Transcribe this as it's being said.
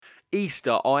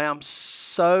Easter, I am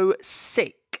so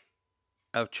sick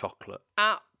of chocolate.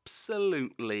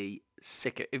 Absolutely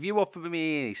sick of it. If you offered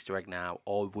me an Easter egg now,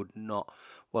 I would not.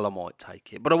 Well, I might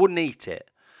take it, but I wouldn't eat it.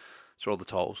 Those are all the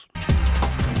tolls.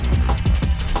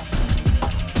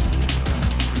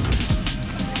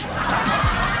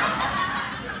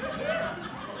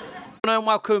 Hello and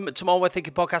welcome to my Way of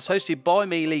Thinking podcast, hosted by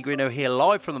me, Lee Greeno, here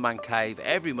live from the Man Cave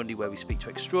every Monday, where we speak to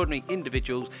extraordinary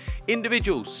individuals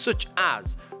such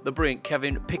as the brilliant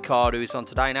Kevin Pickard, who is on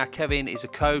today. Now, Kevin is a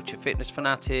coach, a fitness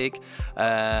fanatic,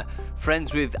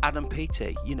 friends with Adam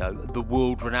Peaty, the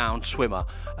world-renowned swimmer.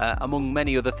 Among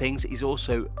many other things, he's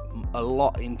also a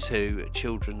lot into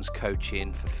children's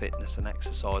coaching for fitness and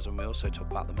exercise, and we also talk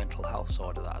about the mental health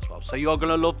side of that as well. So you're going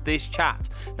to love this chat.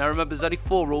 Now, remember, there's only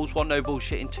 4 rules: 1, no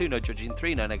bullshitting; 2, no judging;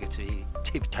 3, no negativity;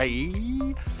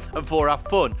 and 4, have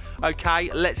fun.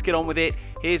 Okay, let's get on with it.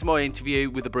 Here's my interview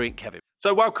with the brilliant Kevin.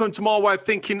 So welcome to My Way of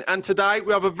Thinking, and today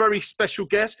we have a very special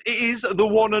guest. It is the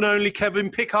one and only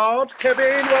Kevin Pickard.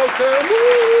 Kevin, welcome.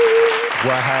 Woo!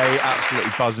 Well, hey,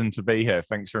 absolutely buzzing to be here.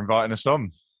 Thanks for inviting us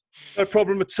on. No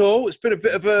problem at all. It's been a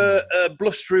bit of a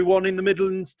blustery one in the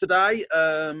Midlands today,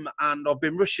 and I've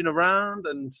been rushing around,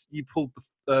 and you pulled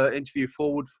the interview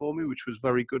forward for me, which was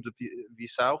very good of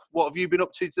yourself. What have you been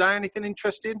up to today? Anything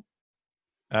interesting?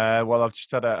 Well, I've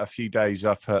just had a few days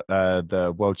up at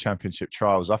the World Championship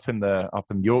trials up in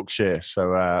Yorkshire.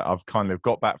 So I've kind of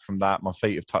got back from that. My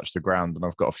feet have touched the ground, and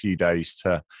I've got a few days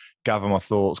to gather my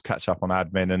thoughts, catch up on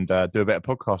admin, and do a bit of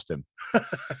podcasting.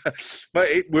 But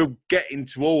we'll get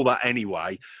into all that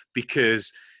anyway, because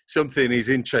something is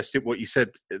interesting. What you said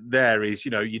there is,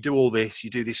 you do all this, you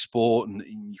do this sport, and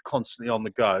you're constantly on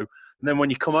the go. And then when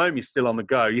you come home, you're still on the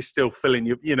go. You're still filling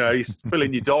you're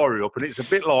filling your diary up. And it's a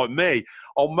bit like me.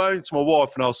 I'll moan to my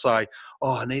wife and I'll say,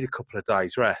 "Oh, I need a couple of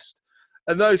days rest."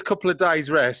 And those couple of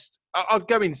days rest, I'd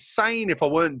go insane if I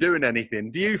weren't doing anything.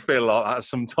 Do you feel like that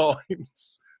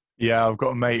sometimes? Yeah, I've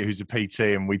got a mate who's a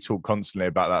PT, and we talk constantly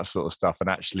about that sort of stuff. And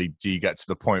actually, do you get to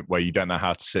the point where you don't know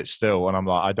how to sit still? And I'm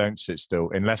like, I don't sit still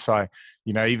unless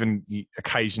even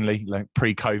occasionally, like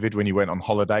pre-COVID, when you went on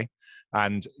holiday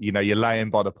and, you're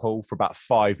laying by the pool for about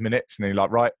 5 minutes and then you're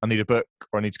like, right, I need a book,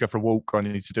 or I need to go for a walk, or I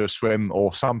need to do a swim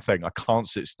or something. I can't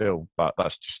sit still, but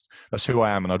that's who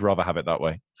I am. And I'd rather have it that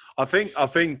way. I think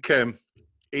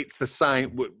it's the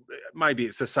same. Maybe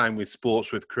it's the same with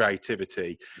sports, with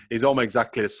creativity. It's almost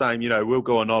exactly the same. We'll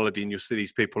go on holiday and you'll see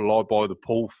these people lie by the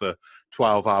pool for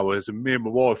 12 hours. And me and my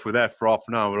wife were there for half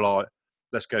an hour. We're like,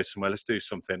 let's go somewhere. Let's do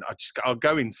something. I'll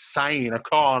go insane. I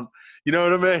can't. You know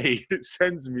what I mean? It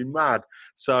sends me mad.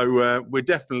 So we're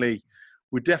definitely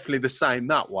the same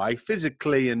that way,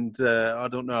 physically, and I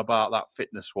don't know about that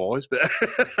fitness-wise, but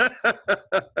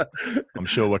I'm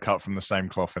sure we're cut from the same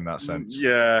cloth in that sense.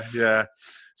 Yeah.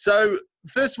 So,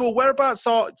 first of all, whereabouts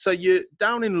so you're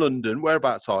down in London,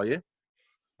 whereabouts are you?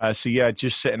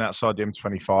 Just sitting outside the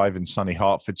M25 in sunny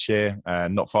Hertfordshire,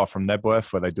 not far from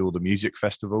Nebworth, where they do all the music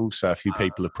festivals. So a few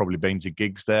people have probably been to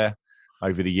gigs there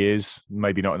over the years,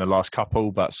 maybe not in the last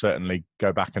couple, but certainly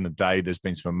go back in the day. There's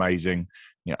been some amazing,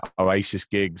 Oasis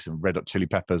gigs and Red Hot Chili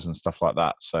Peppers and stuff like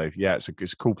that. So yeah, it's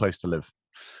a cool place to live.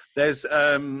 There's,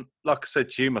 like I said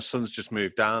to you, my son's just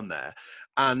moved down there,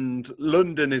 and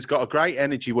London has got a great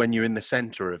energy when you're in the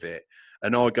centre of it.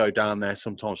 And I go down there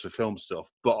sometimes for film stuff,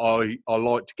 but I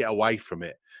like to get away from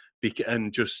it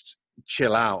and just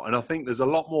chill out. And I think there's a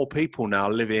lot more people now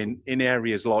living in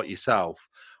areas like yourself,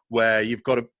 where you've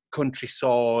got a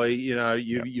countryside,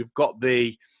 you've got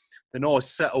the nice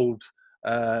settled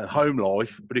home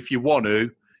life, but if you want to,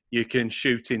 you can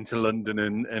shoot into London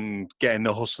and get in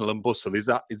the hustle and bustle. Is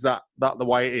that the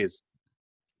way it is?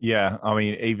 Yeah, I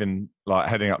mean, even like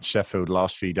heading up to Sheffield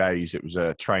last few days, it was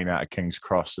a train out of King's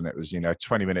Cross, and it was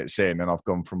 20 minutes in, and I've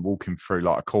gone from walking through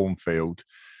like a cornfield,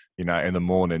 in the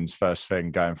mornings, first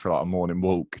thing, going for like a morning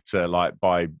walk, to like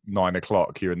by 9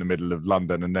 o'clock, you're in the middle of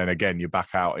London. And then again, you're back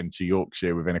out into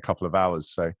Yorkshire within a couple of hours.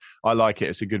 So I like it.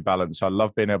 It's a good balance. I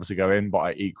love being able to go in, but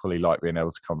I equally like being able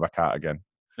to come back out again.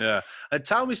 Yeah. And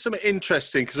tell me something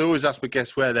interesting, because I always ask my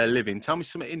guests where they're living. Tell me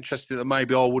something interesting that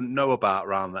maybe I wouldn't know about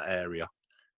around that area.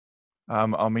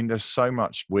 I mean, there's so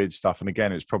much weird stuff. And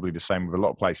again, it's probably the same with a lot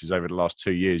of places over the last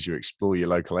 2 years. You explore your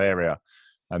local area.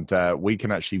 And we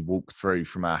can actually walk through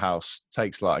from our house.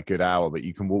 Takes like a good hour, but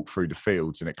you can walk through the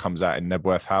fields, and it comes out in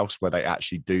Nebworth House, where they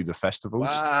actually do the festivals.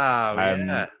 Wow,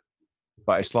 yeah.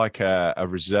 But it's like a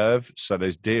reserve, so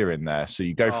there's deer in there. So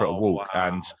you go for a walk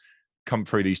and come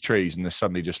through these trees, and there's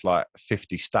suddenly just like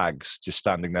 50 stags just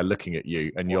standing there looking at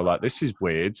you, and you're like, this is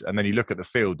weird. And then you look at the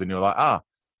field, and you're like,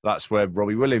 that's where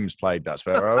Robbie Williams played. That's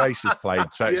where Oasis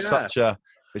played. So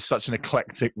it's such an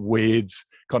eclectic, weird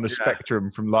kind of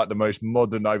spectrum from like the most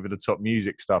modern over the top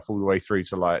music stuff all the way through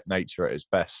to like nature at its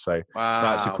best. So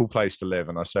it's a cool place to live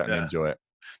and I certainly enjoy it.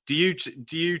 Do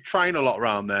you train a lot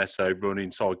around there? So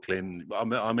running, cycling.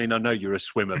 I mean, I know you're a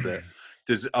swimmer, but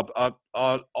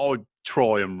I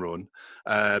try and run,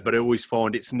 but I always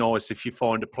find it's nice if you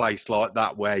find a place like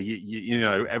that where you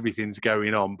know everything's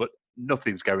going on, but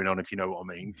nothing's going on. If you know what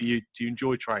I mean. Do you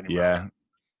enjoy training? Yeah,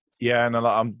 yeah, and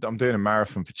I'm doing a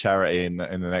marathon for charity in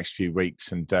the next few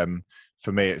weeks, and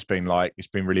for me, it's been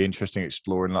really interesting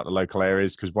exploring like the local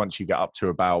areas, because once you get up to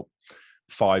about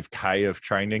 5K of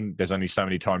training, there's only so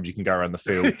many times you can go around the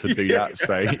field to do that.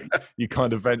 So you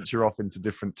kind of venture off into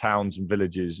different towns and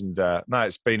villages, and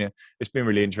it's been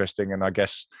really interesting. And I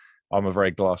guess I'm a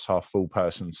very glass half full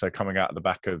person. So coming out of the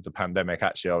back of the pandemic,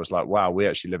 actually, I was like, wow, we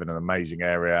actually live in an amazing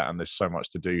area, and there's so much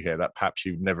to do here that perhaps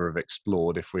you'd never have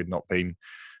explored if we'd not been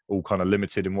all kind of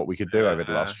limited in what we could do over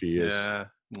the last few years. Yeah,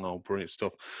 brilliant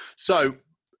stuff. So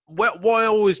what I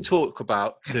always talk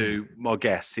about to my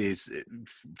guests is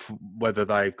whether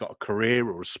they've got a career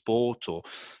or a sport, or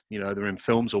they're in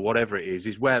films or whatever it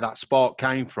is where that spark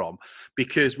came from.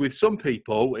 Because with some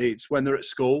people, it's when they're at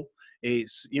school.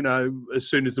 It's, as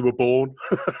soon as they were born,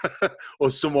 or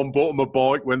someone bought them a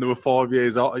bike when they were 5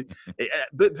 years old.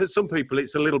 But for some people,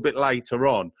 it's a little bit later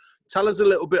on. Tell us a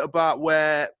little bit about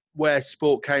where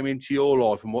sport came into your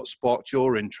life and what sparked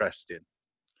your interest in.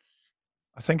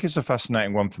 I think it's a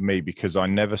fascinating one for me because I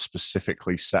never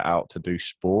specifically set out to do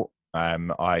sport.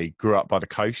 I grew up by the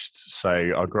coast.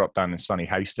 So I grew up down in sunny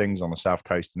Hastings on the south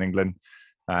coast in England.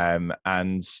 And,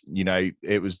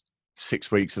 it was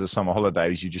 6 weeks of the summer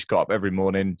holidays. You just got up every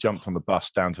morning, jumped on the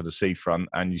bus down to the seafront,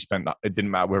 and you spent that. It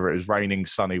didn't matter whether it was raining,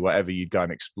 sunny, whatever, you'd go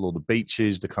and explore the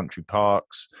beaches, the country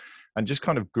parks, and just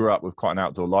kind of grew up with quite an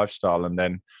outdoor lifestyle. And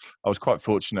then I was quite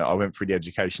fortunate. I went through the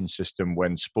education system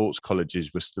when sports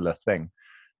colleges were still a thing.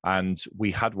 And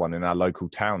we had one in our local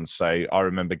town. So I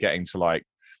remember getting to like,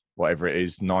 whatever it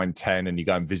is, 9, 10, and you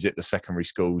go and visit the secondary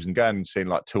schools and going and seeing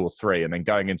like 2 or 3, and then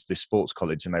going into this sports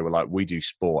college, and they were like, we do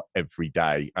sport every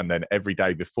day. And then every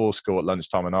day before school, at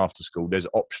lunchtime and after school, there's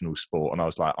optional sport. And I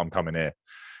was like, I'm coming here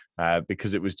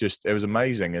because it was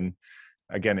amazing. And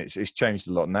again, it's changed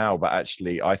a lot now, but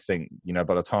actually I think,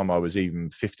 by the time I was even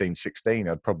 15, 16,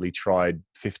 I'd probably tried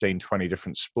 15, 20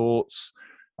 different sports.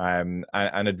 And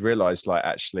had realized like,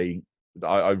 actually,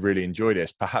 I really enjoy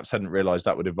this. Perhaps hadn't realized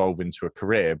that would evolve into a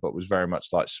career, but was very much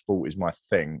like sport is my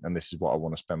thing. And this is what I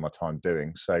want to spend my time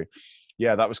doing. So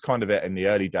yeah, that was kind of it in the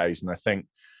early days. And I think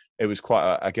it was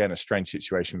quite, a strange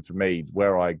situation for me.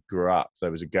 Where I grew up,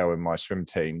 there was a girl in my swim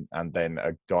team and then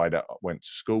a guy that I went to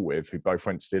school with who both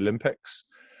went to the Olympics.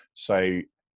 So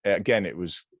again,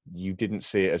 you didn't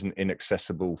see it as an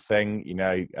inaccessible thing.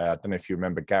 I don't know if you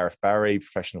remember Gareth Barry,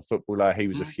 professional footballer. He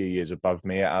was a few years above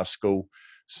me at our school.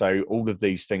 So all of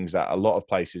these things that a lot of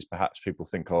places, perhaps people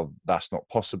think of, that's not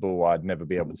possible, I'd never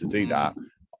be able to do that.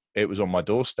 It was on my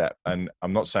doorstep. And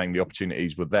I'm not saying the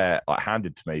opportunities were there, like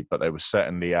handed to me, but there was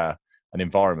certainly an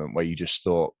environment where you just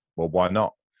thought, well, why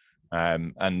not?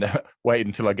 And waited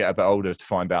until I get a bit older to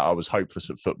find out I was hopeless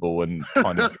at football and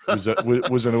kind of was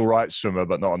an all right swimmer,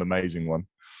 but not an amazing one.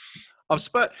 I've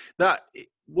spent that.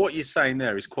 What you're saying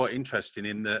there is quite interesting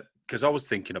in that, because I was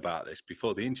thinking about this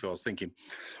before the interview. I was thinking,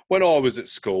 when I was at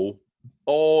school,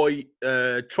 I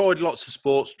tried lots of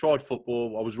sports, tried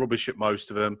football. I was rubbish at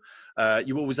most of them.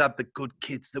 You always had the good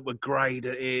kids that were great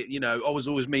at it. I was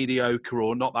always mediocre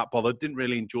or not that bothered. Didn't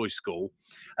really enjoy school.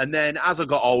 And then as I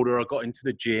got older, I got into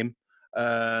the gym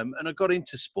and I got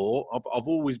into sport. I've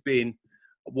always been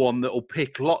one that will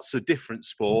pick lots of different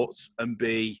sports and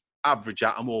be average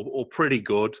at them or pretty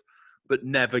good, but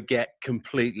never get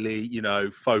completely,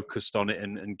 focused on it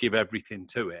and give everything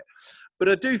to it. But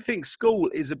I do think school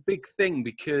is a big thing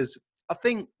because I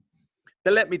think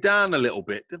they let me down a little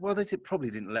bit. Well, probably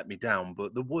didn't let me down,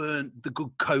 but there weren't the good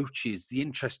coaches, the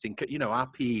interesting, our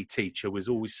PE teacher was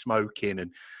always smoking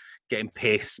and getting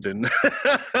pissed and,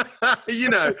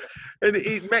 and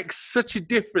it makes such a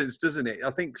difference, doesn't it? I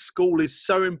think school is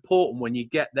so important when you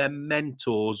get them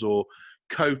mentors or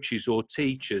coaches or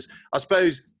teachers. I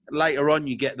suppose later on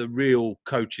you get the real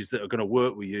coaches that are going to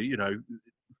work with you,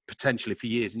 potentially for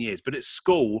years and years. But at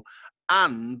school,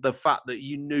 and the fact that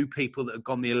you knew people that had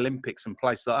gone the Olympics and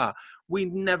places like that, we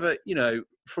never,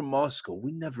 from my school,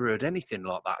 we never heard anything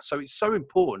like that. So it's so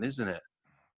important, isn't it?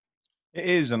 It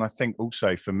is, and I think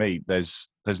also for me, there's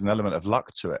an element of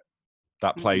luck to it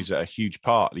that plays a huge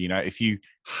part. If you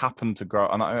happen to grow,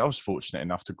 and I was fortunate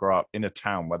enough to grow up in a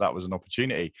town where that was an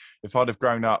opportunity. If I'd have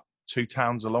grown up 2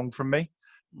 towns along from me,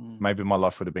 maybe my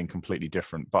life would have been completely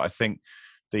different. But I think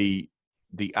the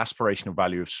the aspirational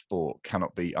value of sport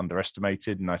cannot be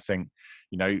underestimated. And I think,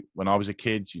 when I was a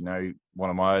kid, one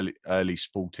of my early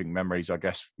sporting memories, I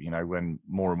guess, when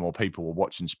more and more people were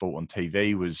watching sport on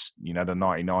TV was, the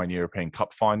 99 European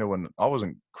Cup final. And I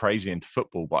wasn't crazy into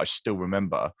football, but I still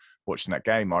remember watching that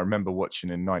game. I remember watching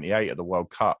in 98 at the World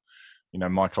Cup,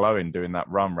 Michael Owen doing that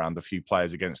run round a few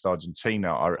players against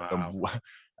Argentina. Wow.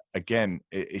 Again,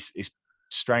 it's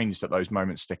strange that those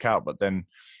moments stick out. But then,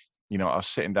 I was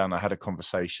sitting down, I had a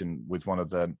conversation with one of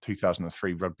the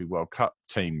 2003 Rugby World Cup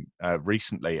team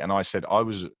recently, and I said I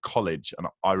was at college and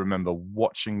I remember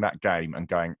watching that game and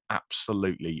going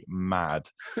absolutely mad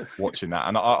watching that.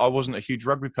 And I wasn't a huge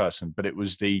rugby person, but it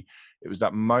was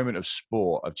that moment of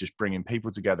sport, of just bringing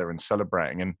people together and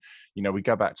celebrating. And, we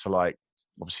go back to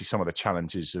obviously some of the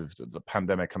challenges of the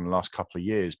pandemic in the last couple of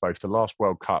years, both the last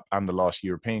World Cup and the last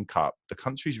European Cup, the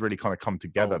countries really kind of come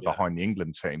together behind the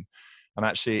England team. And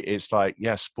actually, it's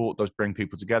sport does bring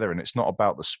people together, and it's not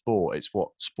about the sport, it's what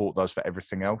sport does for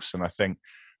everything else. And I think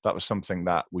that was something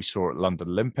that we saw at London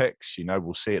Olympics.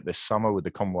 We'll see it this summer with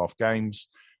the Commonwealth Games.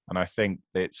 And I think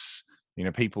it's,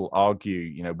 people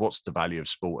argue, what's the value of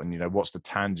sport and, what's the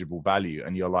tangible value?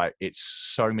 And you're like, it's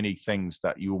so many things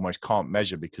that you almost can't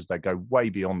measure because they go way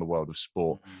beyond the world of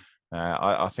sport.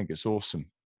 I think it's awesome.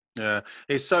 Yeah,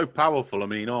 it's so powerful. I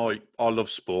mean, I love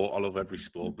sport. I love every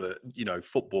sport, but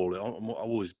football. I've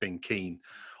always been keen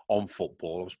on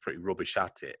football. I was pretty rubbish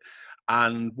at it.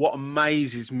 And what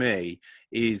amazes me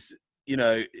is,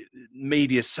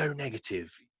 media is so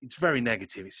negative. It's very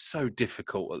negative. It's so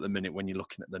difficult at the minute when you're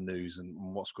looking at the news and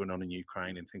what's going on in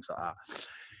Ukraine and things like that.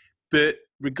 But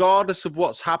regardless of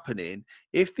what's happening,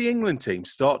 if the England team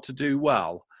start to do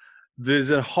well,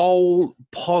 there's a whole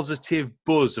positive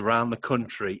buzz around the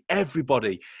country.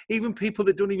 Everybody, even people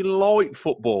that don't even like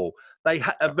football,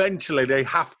 eventually they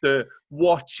have to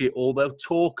watch it or they'll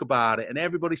talk about it, and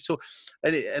everybody's talking.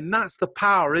 And that's the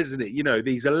power, isn't it?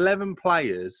 These 11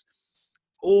 players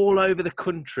all over the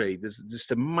country. There's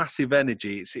just a massive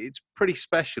energy. It's pretty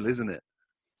special, isn't it?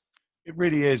 It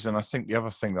really is. And I think the other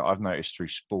thing that I've noticed through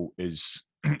sport is,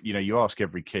 you ask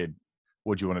every kid,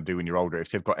 what do you want to do when you're older?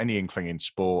 If they've got any inkling in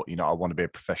sport, I want to be a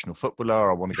professional footballer,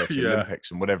 I want to go to the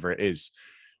Olympics and whatever it is.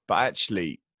 But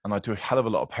actually, and I do a hell of a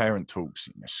lot of parent talks,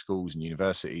 schools and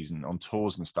universities and on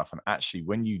tours and stuff. And actually,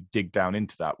 when you dig down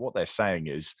into that, what they're saying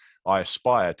is, I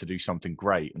aspire to do something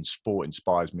great and sport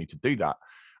inspires me to do that.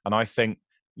 And I think,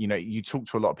 you talk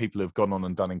to a lot of people who've gone on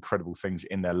and done incredible things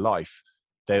in their life.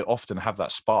 They often have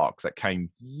that spark that came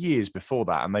years before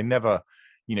that. And they never,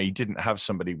 you didn't have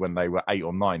somebody when they were 8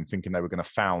 or 9 thinking they were going to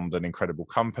found an incredible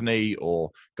company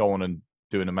or go on and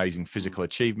do an amazing physical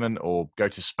achievement or go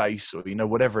to space or,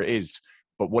 whatever it is.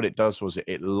 But what it does was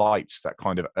it lights that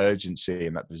kind of urgency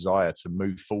and that desire to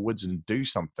move forwards and do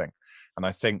something. And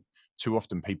I think too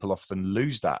often people often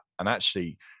lose that. And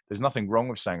actually, there's nothing wrong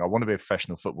with saying, I want to be a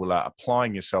professional footballer,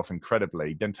 applying yourself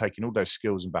incredibly, then taking all those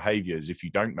skills and behaviors if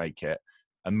you don't make it,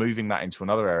 and moving that into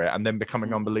another area and then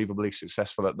becoming unbelievably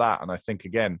successful at that. And I think,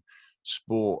 again,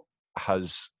 sport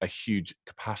has a huge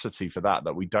capacity for that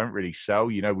we don't really sell.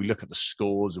 We look at the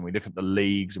scores and we look at the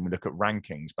leagues and we look at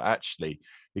rankings. But actually,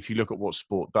 if you look at what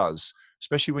sport does,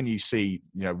 especially when you see,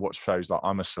 watch shows like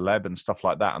I'm a Celeb and stuff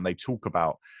like that, and they talk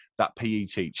about that PE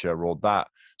teacher or that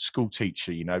school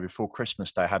teacher, before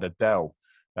Christmas, they had Adele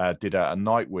did a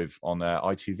night with on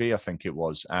ITV, I think it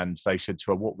was. And they said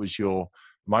to her, what was your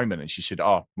moment? And she said,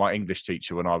 my English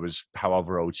teacher when I was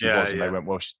however old she was. And they went,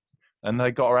 and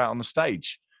they got her out on the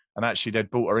stage. And actually they'd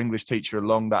brought her English teacher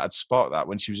along that had sparked that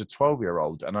when she was a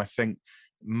 12-year-old. And I think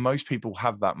most people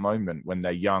have that moment when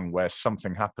they're young where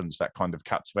something happens that kind of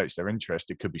captivates their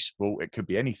interest. It could be sport, it could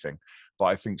be anything. But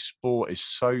I think sport is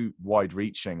so wide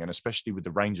reaching, and especially with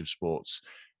the range of sports,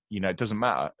 it doesn't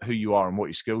matter who you are and what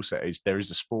your skill set is, there is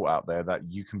a sport out there that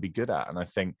you can be good at. And I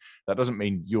think that doesn't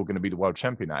mean you're going to be the world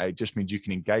champion at it. It just means you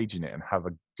can engage in it and have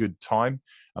a good time.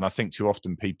 And I think too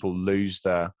often people lose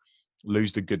the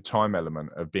good time element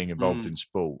of being involved in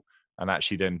sport and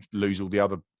actually then lose all the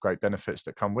other great benefits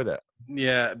that come with it.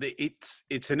 Yeah,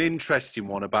 it's an interesting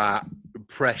one about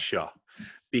pressure,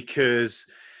 because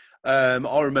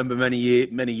I remember many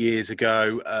years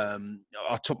ago,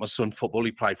 I took my son football.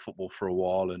 He played football for a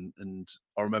while, and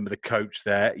I remember the coach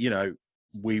there.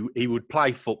 He would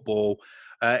play football.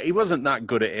 He wasn't that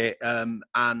good at it,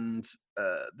 and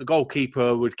the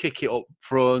goalkeeper would kick it up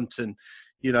front, and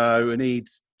and he'd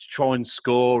try and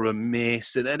score and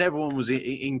miss, and everyone was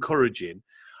encouraging.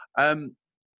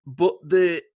 But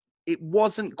it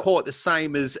wasn't quite the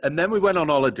same as. And then we went on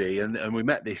holiday, and we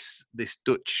met this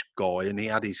Dutch guy, and he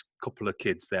had his couple of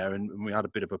kids there, and we had a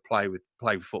bit of a play with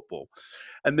football.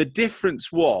 And the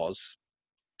difference was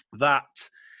that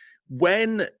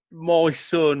when my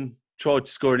son tried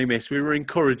to score and he missed, we were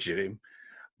encouraging him.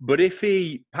 But if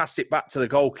he passed it back to the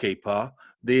goalkeeper,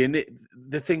 the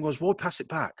thing was, well, pass it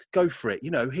back, go for it,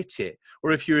 hit it.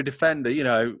 Or if you're a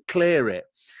defender, clear it.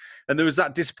 And there was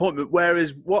that disappointment.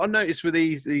 Whereas what I noticed with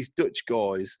these Dutch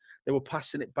guys, they were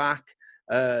passing it back.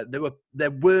 They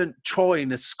weren't trying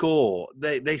to score.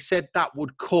 They said that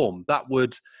would come, that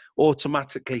would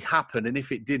automatically happen, and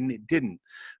if it didn't, it didn't.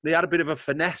 They had a bit of a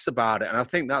finesse about it, and I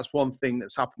think that's one thing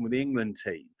that's happened with the England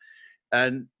team.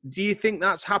 And do you think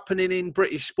that's happening in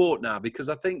British sport now? Because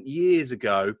I think years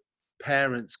ago, some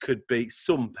parents could be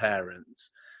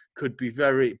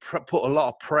put a lot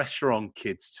of pressure on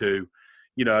kids to,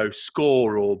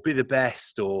 score or be the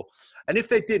best, and if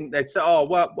they didn't, they'd say, "Oh,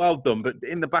 well done." But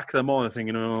in the back of their mind, they're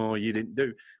thinking, "Oh, you didn't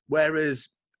do." Whereas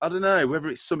I don't know whether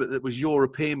it's something that was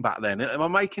European back then. Am I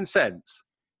making sense?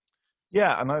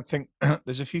 Yeah, and I think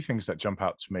there's a few things that jump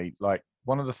out to me. Like,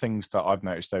 one of the things that I've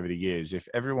noticed over the years, if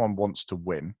everyone wants to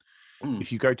win,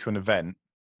 if you go to an event,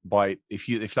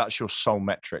 if that's your sole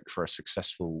metric for a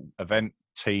successful event,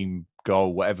 team,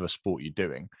 goal, whatever sport you're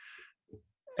doing.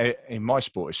 In my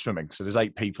sport, it's swimming. So there's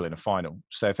 8 people in a final.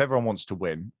 So if everyone wants to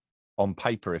win, on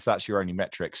paper, if that's your only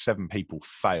metric, 7 people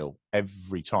fail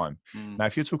every time. Now,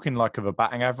 if you're talking like of a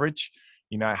batting average,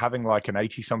 having like an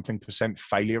 80-something%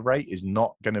 failure rate is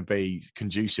not going to be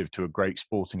conducive to a great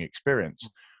sporting experience.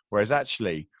 Whereas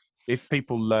actually, if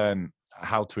people learn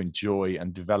how to enjoy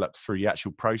and develop through the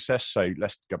actual process. So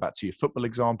let's go back to your football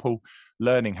example,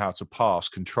 learning how to pass,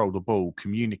 control the ball,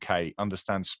 communicate,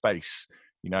 understand space,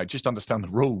 just understand the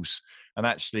rules and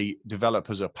actually develop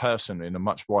as a person in a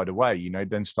much wider way,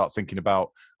 then start thinking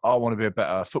about, I want to be a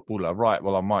better footballer. Right.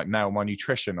 Well, I might nail my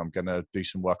nutrition. I'm going to do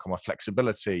some work on my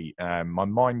flexibility, my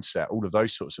mindset, all of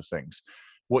those sorts of things.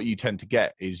 What you tend to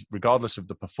get is, regardless of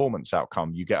the performance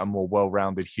outcome, you get a more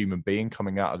well-rounded human being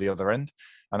coming out of the other end.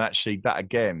 And actually that,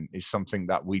 again, is something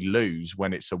that we lose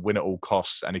when it's a win at all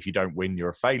costs. And if you don't win, you're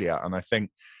a failure. And I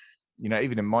think,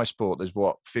 even in my sport, there's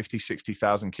 50,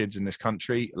 60,000 kids in this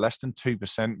country. Less than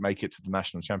 2% make it to the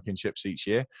national championships each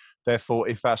year. Therefore,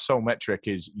 if our sole metric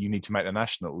is you need to make the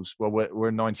nationals, well, we're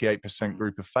a 98%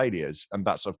 group of failures. And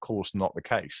that's, of course, not the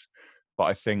case. But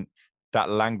I think that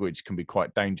language can be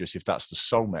quite dangerous if that's the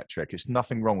sole metric. It's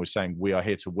nothing wrong with saying we are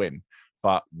here to win.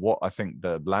 But what I think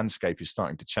the landscape is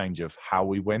starting to change of how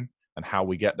we win and how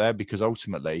we get there. Because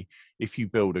ultimately, if you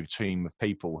build a team of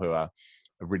people who are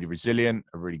really resilient,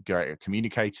 are really great at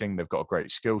communicating, they've got a great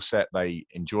skill set, they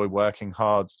enjoy working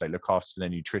hard, they look after their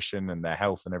nutrition and their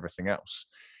health and everything else,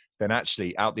 then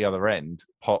actually out the other end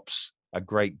pops a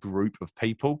great group of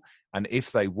people. And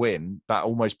if they win, that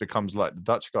almost becomes, like the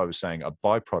Dutch guy was saying, a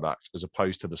byproduct as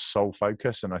opposed to the sole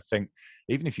focus. And I think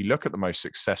even if you look at the most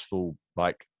successful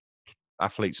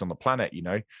athletes on the planet,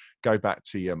 go back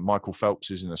to Michael Phelps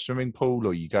is in a swimming pool,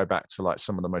 or you go back to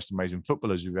some of the most amazing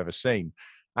footballers we've ever seen.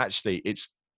 Actually,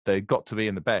 they've got to be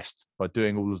in the best by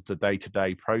doing all of the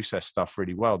day-to-day process stuff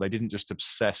really well. They didn't just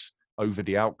obsess over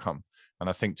the outcome. And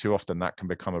I think too often that can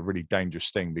become a really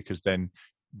dangerous thing, because then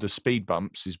the speed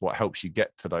bumps is what helps you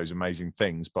get to those amazing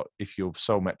things. But if your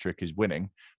sole metric is winning,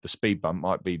 the speed bump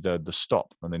might be the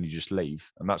stop, and then you just leave.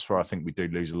 And that's where I think we do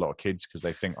lose a lot of kids, because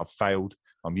they think I've failed,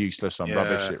 I'm useless, I'm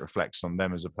rubbish. It reflects on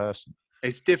them as a person.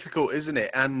 It's difficult, isn't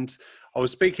it? And I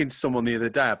was speaking to someone the other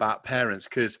day about parents,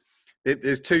 because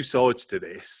there's 2 sides to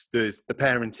this. There's the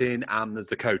parenting and there's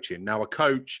the coaching. Now, a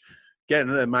coach, getting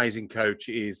an amazing coach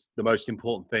is the most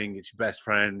important thing. It's your best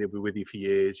friend. He'll be with you for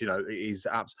years. It is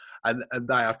and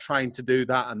they are trained to do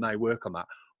that and they work on that.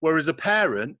 Whereas a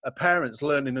parent's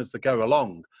learning as they go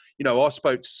along. I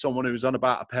spoke to someone who was on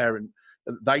about a parent.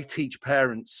 They teach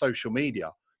parents social media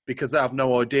because they have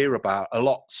no idea about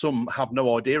some have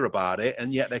no idea about it,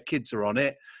 and yet their kids are on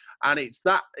it. And it's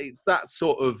that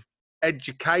sort of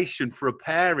education for a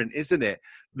parent, isn't it,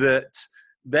 that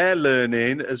they're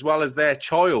learning as well as their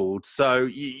child. So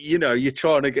you're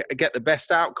trying to get the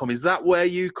best outcome. Is that where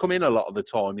you come in a lot of the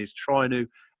time, is trying to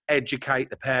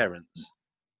educate the parents?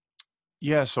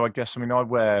 Yeah, so I guess, I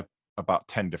wear about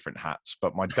 10 different hats,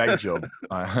 but my day job,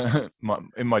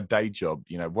 in my day job,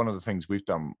 one of the things we've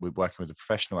done with working with a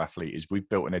professional athlete is we've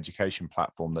built an education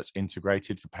platform that's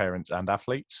integrated for parents and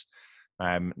athletes.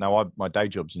 Now, my day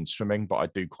job's in swimming, but I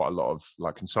do quite a lot of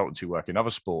consultancy work in other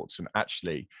sports, and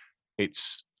actually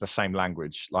it's the same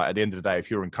language. At the end of the day,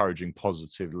 if you're encouraging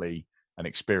positively an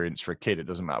experience for a kid, it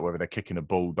doesn't matter whether they're kicking a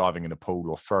ball, diving in a pool,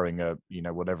 or throwing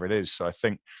whatever it is. So I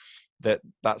think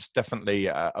that's definitely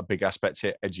a big aspect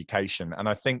to education. And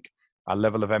I think a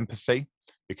level of empathy,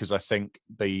 because I think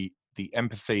the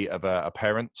empathy of a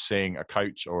parent seeing a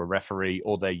coach or a referee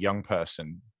or their young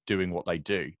person doing what they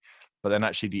do. But then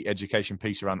actually the education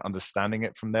piece around understanding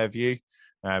it from their view.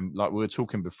 Like we were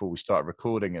talking before we started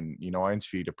recording, and I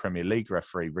interviewed a Premier League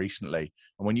referee recently,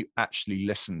 and when you actually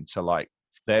listen to like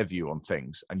their view on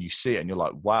things and you see it and you're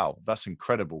like, wow, that's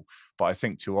incredible. But I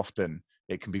think too often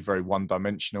it can be very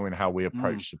one-dimensional in how we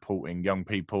approach supporting young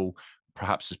people,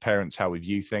 perhaps as parents, how we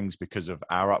view things because of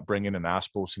our upbringing and our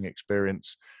sporting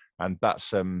experience. And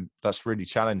that's really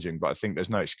challenging, but I think there's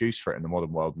no excuse for it in the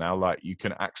modern world now. Like, you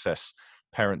can access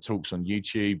parent talks on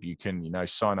YouTube, you can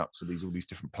sign up to all these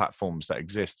different platforms that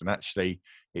exist, and actually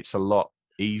it's a lot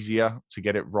easier to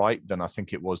get it right than I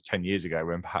think it was 10 years ago,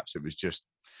 when perhaps it was just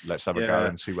let's have a go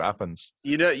and see what happens.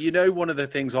 One of the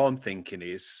things I'm thinking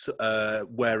is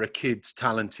where a kid's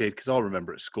talented, because I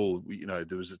remember at school,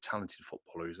 there was a talented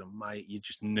footballer who's a mate, you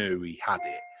just knew he had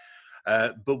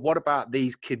it. But what about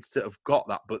these kids that have got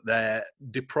that, but they're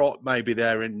deprived? Maybe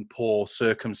they're in poor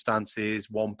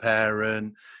circumstances, one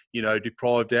parent,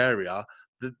 deprived area.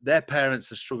 Their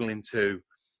parents are struggling to,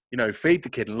 feed the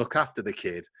kid and look after the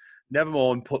kid. Never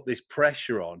mind put this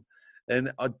pressure on.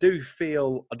 And I do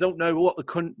feel, I don't know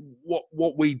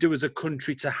what we do as a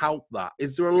country to help that.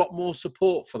 Is there a lot more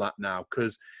support for that now?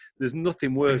 Because there's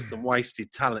nothing worse than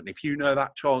wasted talent. If you know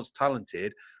that child's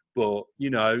talented, but,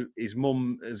 his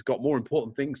mum has got more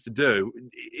important things to do,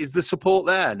 is the support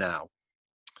there now?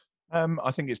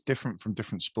 I think it's different from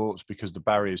different sports, because the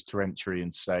barriers to entry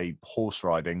in, say, horse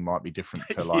riding might be different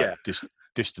to like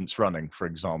distance running, for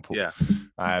example.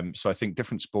 So I think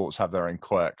different sports have their own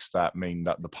quirks that mean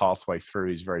that the pathway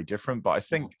through is very different. But I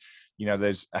think,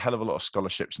 there's a hell of a lot of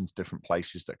scholarships into different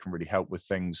places that can really help with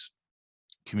things,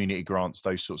 community grants,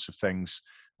 those sorts of things.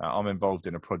 I'm involved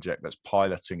in a project that's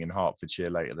piloting in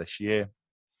Hertfordshire later this year,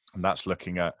 and that's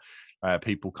looking at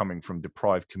people coming from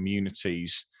deprived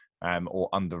communities or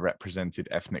underrepresented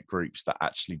ethnic groups that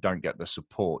actually don't get the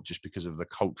support just because of the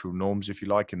cultural norms, if you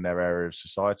like, in their area of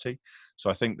society. So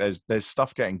I think there's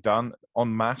stuff getting done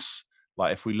en masse.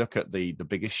 Like, if we look at the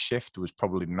biggest shift was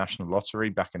probably the National Lottery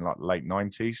back in like the late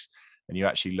 90s, and you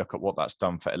actually look at what that's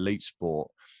done for elite sport,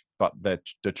 but the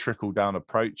trickle down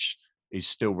approach is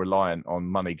still reliant on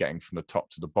money getting from the top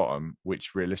to the bottom,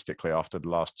 which realistically, after the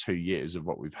last 2 years of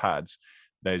what we've had,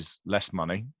 there's less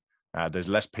money, there's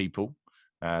less people,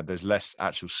 there's less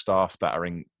actual staff that are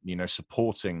in,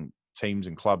 supporting teams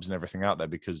and clubs and everything out there,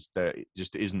 because there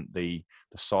just isn't the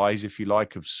size, if you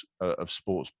like, of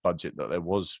sports budget that there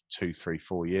was 2, 3,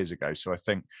 4 years ago. So I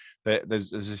think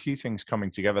there's a few things coming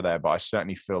together there, but I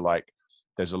certainly feel like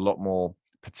there's a lot more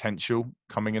potential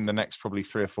coming in the next probably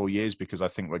 3 or 4 years, because I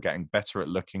think we're getting better at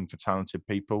looking for talented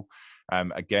people.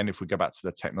 Again, if we go back to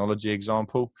the technology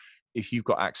example, if you've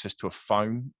got access to a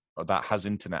phone that has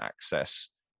internet access,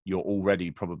 you're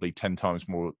already probably 10 times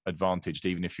more advantaged,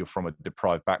 even if you're from a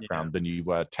deprived background, than you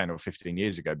were 10 or 15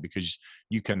 years ago, because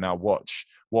you can now watch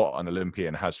what an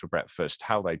Olympian has for breakfast,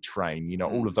 how they train,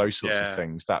 all of those sorts of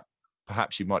things that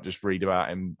perhaps you might just read about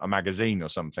in a magazine or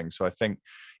something. So I think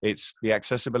the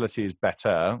accessibility is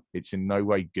better. It's in no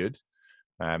way good.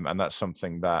 And that's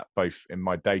something that both in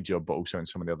my day job, but also in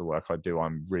some of the other work I do,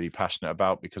 I'm really passionate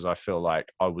about, because I feel like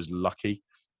I was lucky.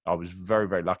 I was very,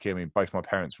 very lucky. I mean, both my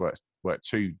parents worked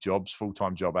 2 jobs,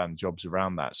 full-time job and jobs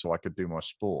around that, so I could do my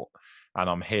sport. And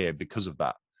I'm here because of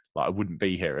that. Like, I wouldn't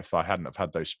be here if I hadn't have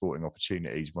had those sporting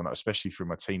opportunities, especially through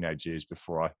my teenage years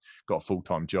before I got a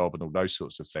full-time job and all those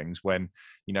sorts of things. When,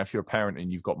 if you're a parent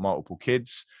and you've got multiple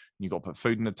kids, and you've got to put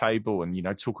food on the table,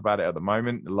 and, talk about it at the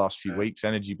moment, the last few weeks,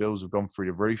 energy bills have gone through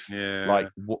the roof. Like,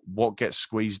 what gets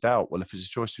squeezed out? Well, if it's a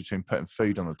choice between putting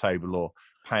food on the table or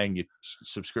paying your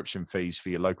subscription fees for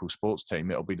your local sports team,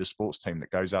 it'll be the sports team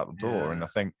that goes out the door. And I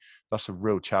think that's a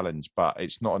real challenge, but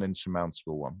it's not an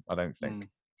insurmountable one, I don't think.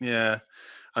 Yeah.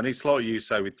 And it's like you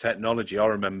say with technology. I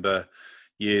remember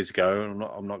years ago, and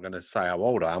I'm not going to say how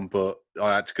old I am, but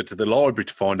I had to go to the library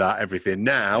to find out everything.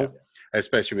 Now,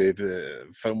 especially with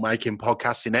filmmaking,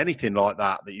 podcasting, anything like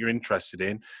that you're interested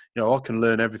in, I can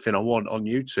learn everything I want on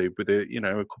YouTube with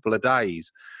a couple of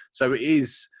days. So it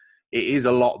is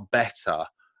a lot better,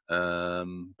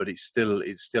 but it's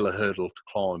still a hurdle to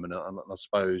climb. And I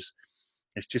suppose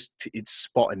it's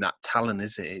spotting that talent,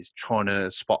 isn't it? It's trying to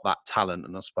spot that talent,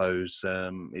 and I suppose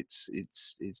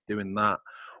it's doing that.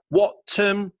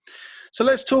 So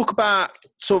let's talk about.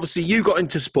 So obviously you got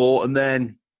into sport, and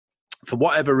then for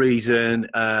whatever reason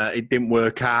it didn't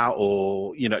work out,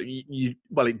 or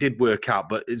it did work out,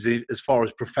 but as far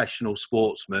as professional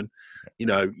sportsmen,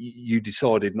 you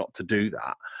decided not to do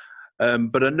that.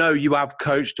 But I know you have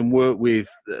coached and worked with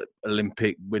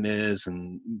Olympic winners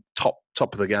and top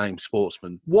of the game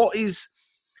sportsmen. What is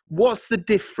what's the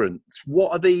difference?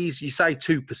 What are these? You say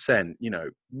 2%.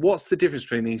 What's the difference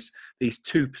between these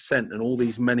 2% and all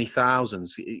these many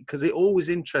thousands? Because it always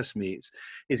interests me.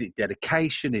 Is it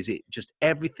dedication? Is it just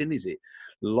everything? Is it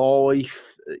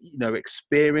life?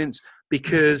 Experience?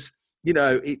 Because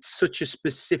it's such a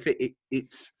specific.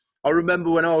 I remember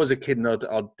when I was a kid and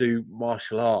I'd do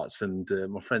martial arts, and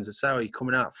my friends would say, "Oh, are you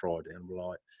coming out Friday?" And we're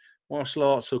like, "Martial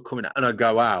arts are coming out," and I'd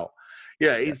go out.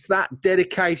 Yeah, it's that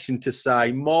dedication to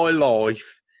say my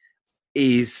life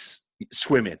is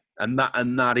swimming, and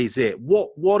that is it.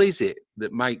 What is it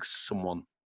that makes someone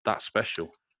that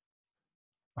special?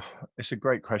 It's a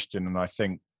great question, and I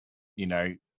think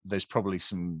there's probably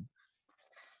some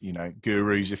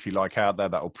gurus, if you like, out there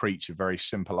that will preach a very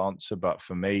simple answer. But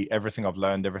for me, everything I've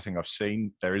learned, everything I've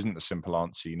seen, there isn't a simple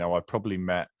answer. I probably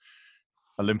met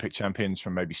Olympic champions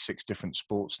from maybe 6 different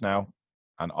sports now,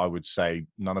 and I would say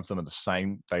none of them are the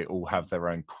same. They all have their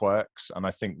own quirks. And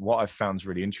I think what I've found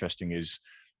really interesting is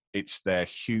it's their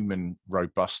human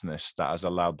robustness that has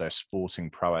allowed their sporting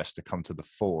prowess to come to the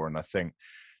fore. And I think,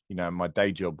 in my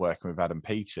day job working with Adam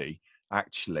Peaty,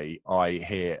 actually, I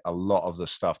hear a lot of the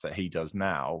stuff that he does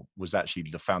now was actually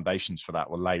the foundations for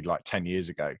that were laid like 10 years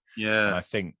ago. Yeah. And I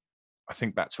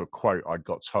think back to a quote I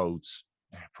got told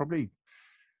probably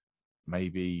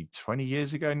maybe 20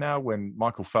 years ago now, when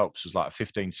Michael Phelps was like a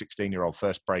 15, 16-year-old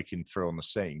first breaking through on the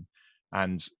scene.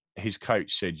 And his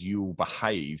coach said, you will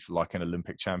behave like an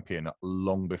Olympic champion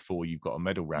long before you've got a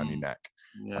medal around your neck.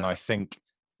 Yeah. And I think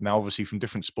now, obviously, from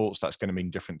different sports, that's going to mean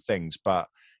different things. But,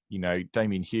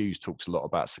 Damien Hughes talks a lot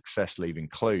about success leaving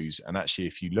clues. And actually,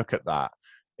 if you look at that,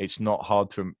 it's not hard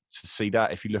to see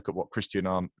that. If you look at what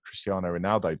Cristiano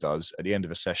Ronaldo does at the end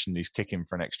of a session, he's kicking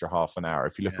for an extra half an hour.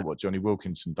 If you look at what Johnny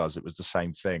Wilkinson does, it was the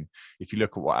same thing. If you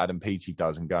look at what Adam Peaty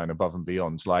does and going above and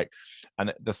beyond,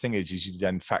 and the thing is you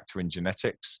then factor in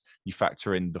genetics, you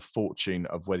factor in the fortune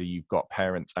of whether you've got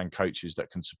parents and coaches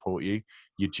that can support you,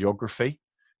 your geography.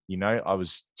 I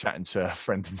was chatting to a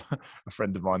friend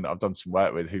of mine that I've done some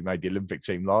work with who made the Olympic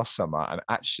team last summer. And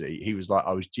actually he was like,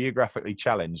 I was geographically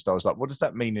challenged. I was like, what does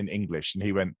that mean in English? And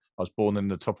he went, I was born in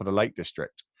the top of the Lake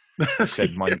District. He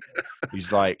said,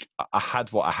 he's like, I had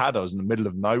what I had. I was in the middle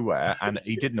of nowhere, and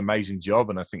he did an amazing job.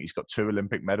 And I think he's got 2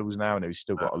 Olympic medals now, and he's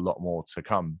still got a lot more to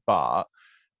come. But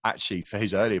actually for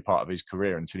his earlier part of his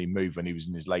career, until he moved when he was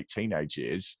in his late teenage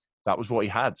years, that was what he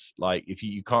had. Like, if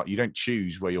you don't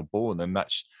choose where you're born, and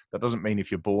that doesn't mean if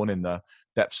you're born in the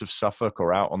depths of Suffolk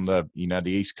or out on the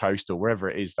the East Coast or wherever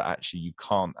it is that actually you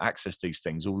can't access these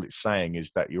things. All it's saying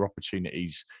is that your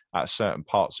opportunities at certain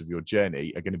parts of your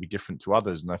journey are going to be different to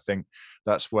others. And I think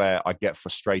that's where I get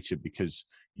frustrated, because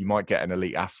you might get an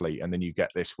elite athlete and then you get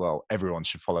this, well, everyone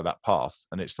should follow that path.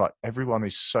 And it's like, everyone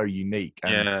is so unique.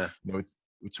 And we're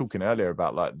talking earlier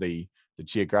about like the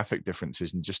geographic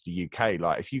differences in just the UK.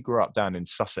 Like, if you grew up down in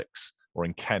Sussex or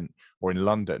in Kent or in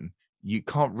London, you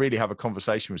can't really have a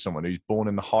conversation with someone who's born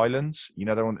in the Highlands.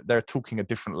 They're talking a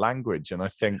different language. And I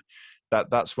think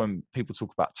that's when people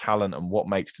talk about talent and what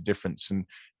makes the difference. And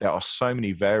there are so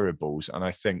many variables. And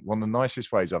I think one of the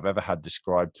nicest ways I've ever had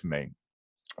described to me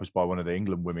was by one of the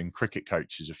England women cricket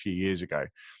coaches a few years ago,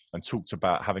 and talked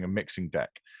about having a mixing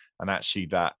deck, and actually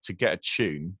that to get a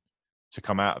tune to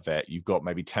come out of it, you've got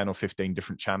maybe 10 or 15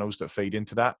 different channels that feed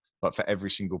into that. But for every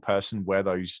single person, where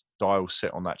those dials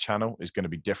sit on that channel is going to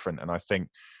be different. And I think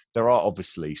there are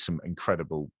obviously some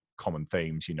incredible common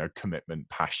themes, commitment,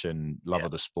 passion, love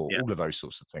of the sport, all of those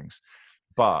sorts of things.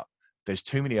 But there's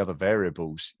too many other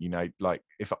variables, like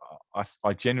if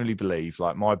I genuinely believe,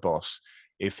 like my boss,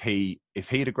 if he'd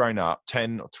have grown up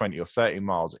 10 or 20 or 30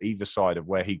 miles either side of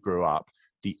where he grew up,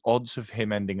 the odds of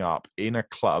him ending up in a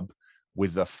club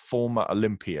with a former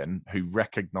Olympian who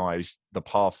recognized the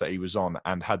path that he was on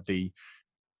and had the,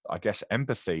 I guess,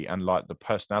 empathy and like the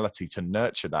personality to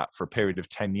nurture that for a period of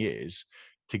 10 years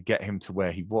to get him to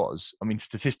where he was. I mean,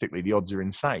 statistically, the odds are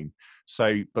insane.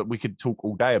 So, but we could talk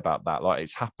all day about that, like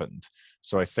it's happened.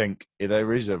 So I think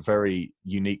there is a very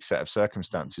unique set of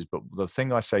circumstances. But the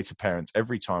thing I say to parents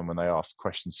every time when they ask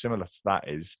questions similar to that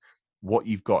is, what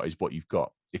you've got is what you've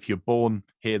got. If you're born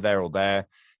here, there, or there,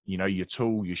 you're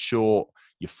tall, you're short,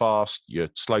 you're fast, you're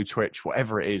slow twitch,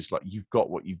 whatever it is, like you've got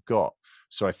what you've got.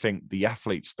 So I think the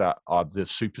athletes that are the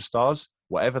superstars,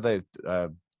 whatever they've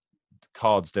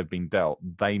cards they've been dealt,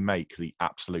 they make the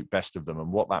absolute best of them.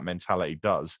 And what that mentality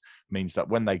does means that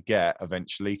when they get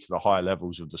eventually to the higher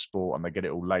levels of the sport and they get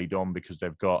it all laid on because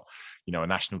they've got, you know, a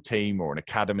national team or an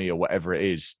academy or whatever it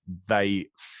is, they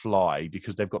fly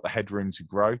because they've got the headroom to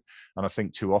grow. And I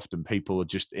think too often people are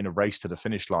just in a race to the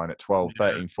finish line at 12,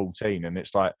 13, 14. And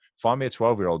it's like, find me a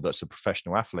 12-year-old that's a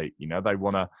professional athlete. You know, they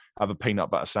want to have a peanut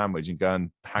butter sandwich and go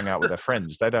and hang out with their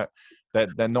friends.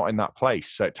 They're not in that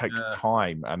place. So it takes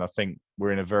time. And I think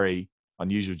we're in a very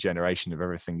unusual generation of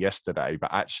everything yesterday, but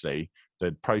actually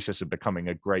the process of becoming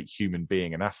a great human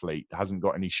being and athlete hasn't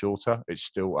got any shorter. It's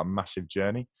still a massive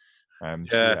journey.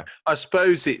 I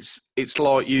suppose it's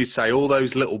like you say, all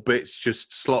those little bits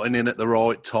just slotting in at the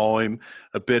right time,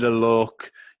 a bit of luck,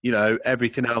 you know,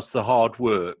 everything else, the hard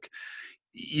work.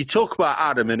 You talk about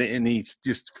Adam and he's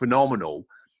just phenomenal.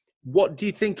 What do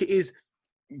you think it is?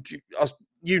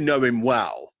 You know him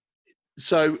well.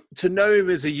 So to know him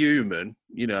as a human,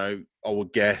 you know, I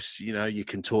would guess, you know, you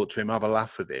can talk to him, have a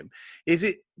laugh with him. Is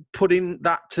it putting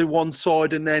that to one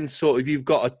side and then sort of you've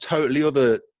got a totally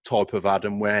other type of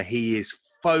Adam where he is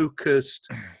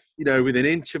focused, you know, within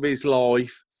an inch of his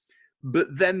life? But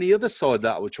then the other side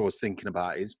that which I was thinking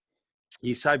about is,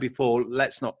 you say before,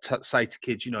 let's not say to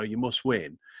kids, you know, you must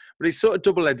win. But it's sort of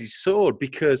double-edged sword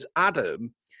because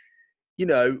Adam, you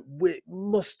know,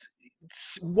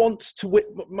 wants to win.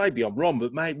 Maybe I'm wrong,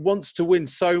 but wants to win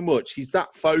so much. He's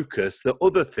that focused that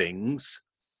other things,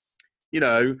 you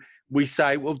know, we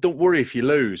say, well, don't worry if you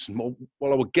lose. Well,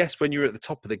 I would guess when you're at the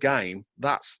top of the game,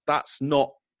 that's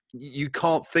not, you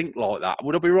can't think like that.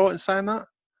 Would I be right in saying that?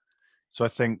 So I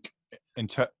think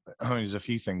there's a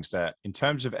few things there. In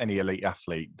terms of any elite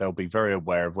athlete, they'll be very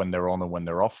aware of when they're on and when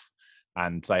they're off.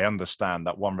 And they understand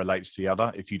that one relates to the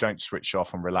other. If you don't switch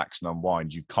off and relax and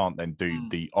unwind, you can't then do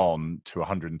the on to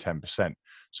 110%.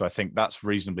 So I think that's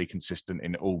reasonably consistent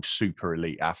in all super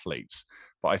elite athletes.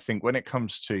 But I think when it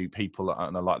comes to people that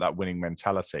are like that winning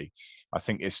mentality, I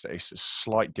think it's a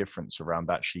slight difference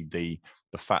around actually the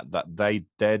fact that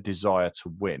their desire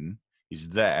to win is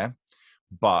there,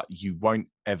 but you won't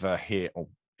ever hear, or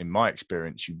in my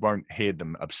experience, you won't hear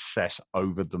them obsess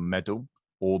over the medal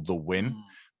or the win.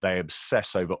 They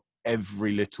obsess over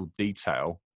every little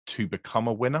detail to become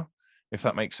a winner, if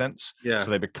that makes sense. Yeah. So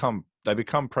they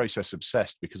become process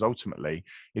obsessed because ultimately,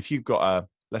 if you've got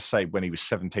let's say when he was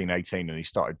 17, 18 and he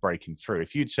started breaking through,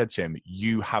 if you'd said to him,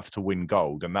 you have to win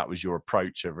gold, and that was your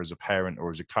approach either as a parent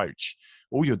or as a coach,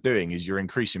 all you're doing is you're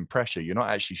increasing pressure. You're not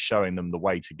actually showing them the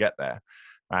way to get there.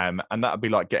 And that would be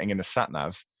like getting in a sat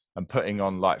nav and putting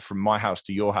on like from my house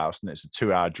to your house, and it's a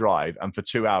 2-hour drive. And for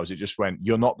 2 hours, it just went,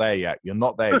 you're not there yet. You're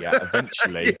not there yet.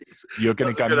 Eventually, you're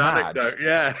going to go mad. Anecdote.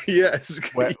 Yeah, yes.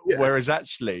 Whereas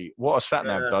actually, what a sat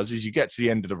nav does is you get to the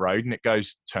end of the road and it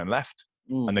goes, turn left.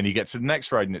 And then you get to the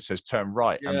next road and it says, turn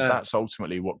right. And that's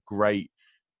ultimately what great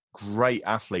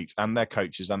athletes and their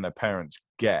coaches and their parents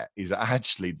get, is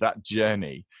actually that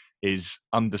journey is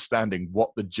understanding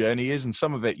what the journey is. And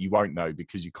some of it you won't know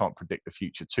because you can't predict the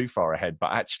future too far ahead.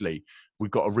 But actually,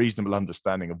 we've got a reasonable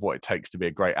understanding of what it takes to be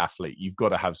a great athlete. You've got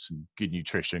to have some good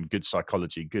nutrition, good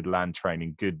psychology, good land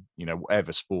training, good, you know,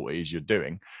 whatever sport it is you're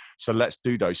doing. So let's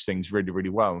do those things really, really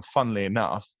well. And funnily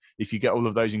enough, if you get all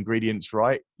of those ingredients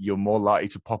right, you're more likely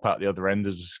to pop out the other end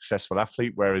as a successful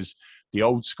athlete. Whereas the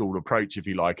old school approach, if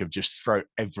you like, of just throw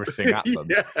everything at them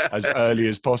as early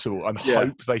as possible and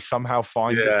hope they somehow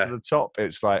find it to the top.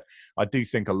 It's like, I do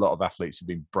think a lot of athletes have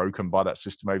been broken by that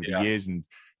system over the years. And,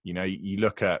 you know, you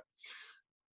look at,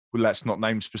 well, let's not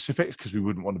name specifics because we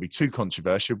wouldn't want to be too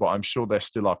controversial, but I'm sure there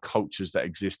still are cultures that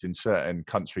exist in certain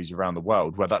countries around the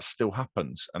world where that still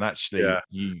happens. And actually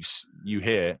you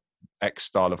hear X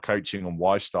style of coaching and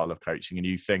Y style of coaching, and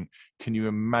you think, can you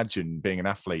imagine being an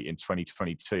athlete in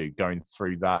 2022 going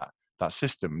through that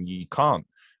system? You can't,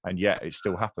 and yet it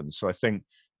still happens. So I think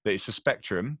that it's a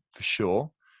spectrum for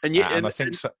sure. And I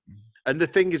think and the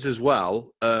thing is as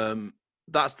well,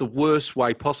 that's the worst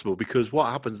way possible, because what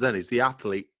happens then is the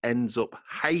athlete ends up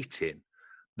hating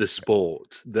the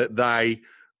sport that they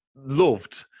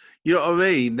loved. You know what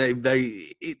I mean?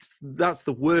 That's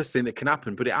the worst thing that can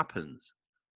happen, but it happens.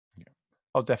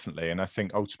 Oh, definitely. And I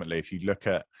think ultimately, if you look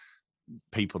at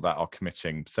people that are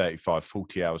committing 35,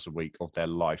 40 hours a week of their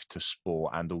life to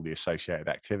sport and all the associated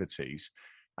activities,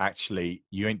 actually,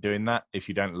 you ain't doing that if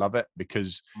you don't love it.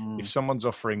 Because if someone's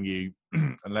offering you,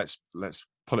 and let's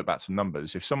pull it back to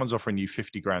numbers, if someone's offering you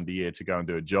 50 grand a year to go and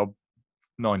do a job,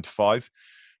 9 to 5,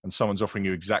 and someone's offering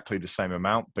you exactly the same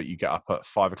amount, but you get up at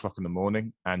 5 o'clock in the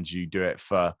morning and you do it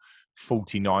for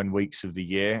 49 weeks of the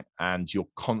year, and you're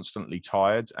constantly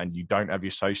tired and you don't have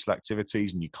your social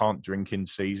activities and you can't drink in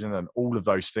season and all of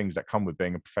those things that come with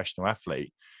being a professional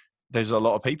athlete, there's a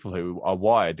lot of people who are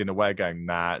wired in a way going,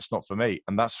 nah, it's not for me.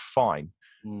 And that's fine.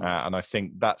 And I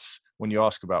think that's when you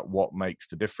ask about what makes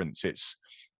the difference, it's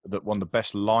that one of the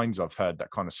best lines I've heard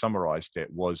that kind of summarized it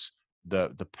was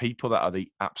the people that are the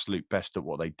absolute best at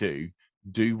what they do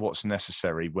what's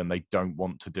necessary when they don't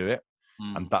want to do it.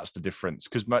 And that's the difference.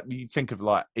 Because you think of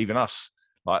like even us,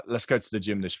 like let's go to the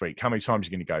gym this week. How many times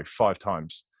are you going to go? 5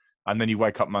 times. And then you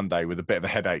wake up Monday with a bit of a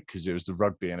headache because it was the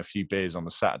rugby and a few beers on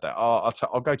the Saturday. Oh,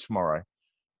 I'll go tomorrow.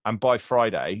 And by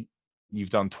Friday,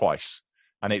 you've done twice.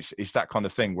 And it's that kind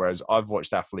of thing. Whereas I've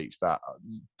watched athletes that are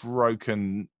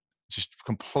broken, just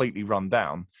completely run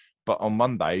down. But on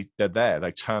Monday, they're there.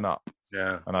 They turn up.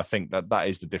 Yeah. And I think that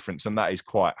is the difference. And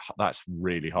that's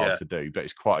really hard to do. But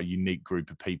it's quite a unique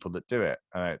group of people that do it.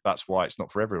 That's why it's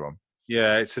not for everyone.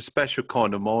 Yeah, it's a special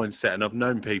kind of mindset. And I've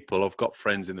known people, I've got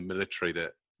friends in the military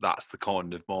that's the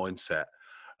kind of mindset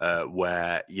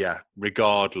where,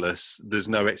 regardless, there's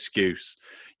no excuse.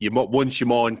 Once your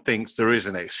mind thinks there is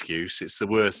an excuse, it's the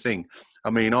worst thing. I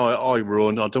mean, I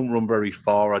run. I don't run very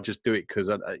far. I just do it because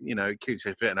it keeps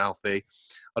me fit and healthy.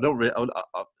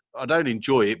 I don't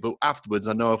enjoy it, but afterwards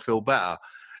I know I feel better.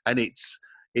 And it's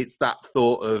that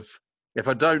thought of if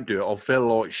I don't do it, I'll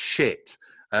feel like shit.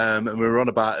 And we were on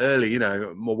about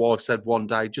earlier. My wife said one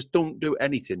day, just don't do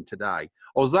anything today. I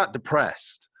was that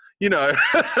depressed.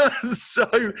 So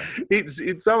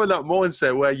it's having that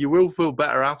mindset where you will feel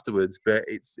better afterwards, but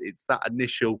it's that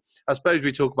initial. I suppose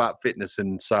we talk about fitness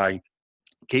and say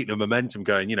keep the momentum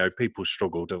going. People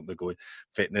struggle, don't they, with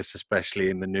fitness,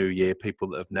 especially in the new year. People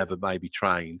that have never maybe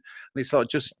trained, and it's like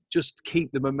just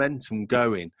keep the momentum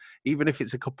going, even if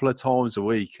it's a couple of times a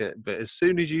week. But as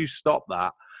soon as you stop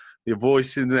that, your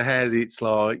voice in the head, it's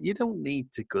like you don't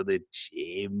need to go to the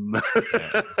gym.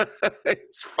 Yeah.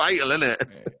 It's fatal, isn't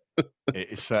it?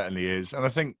 It certainly is. And I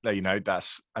think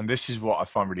that, and this is what I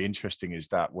find really interesting, is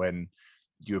that when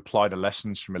you apply the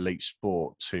lessons from elite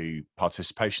sport to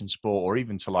participation sport, or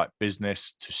even to like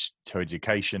business, to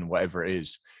education, whatever it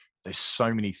is, there's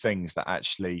so many things that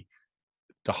actually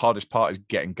the hardest part is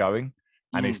getting going.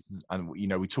 And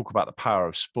we talk about the power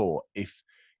of sport. If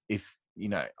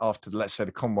after, let's say,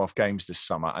 the Commonwealth Games this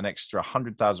summer, an extra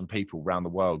 100,000 people around the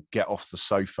world get off the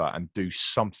sofa and do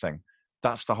something,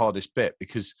 that's the hardest bit.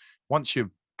 Because once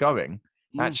you're going,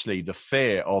 actually the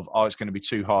fear of, it's going to be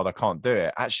too hard, I can't do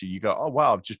it. Actually, you go, oh,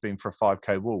 wow, I've just been for a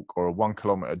 5K walk or a 1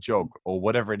 kilometer jog or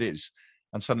whatever it is.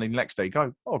 And suddenly the next day you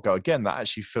go, I'll go again. That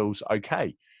actually feels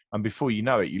okay. And before you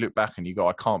know it, you look back and you go,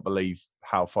 I can't believe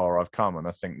how far I've come. And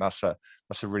I think that's a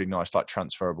really nice, like,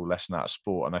 transferable lesson out of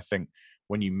sport. And I think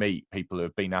when you meet people who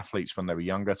have been athletes when they were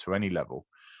younger to any level,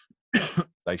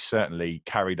 they certainly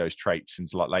carry those traits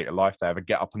into like later life. They have a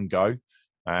get up and go.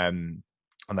 And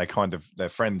they their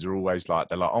friends are always like,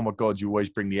 they're like, oh my God, you always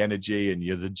bring the energy and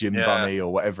you're the gym bunny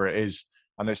or whatever it is.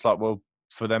 And it's like, well,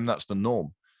 for them, that's the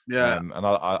norm. Yeah. And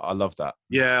I love that.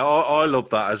 Yeah, I love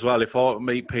that as well. If I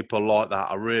meet people like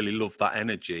that, I really love that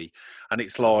energy. And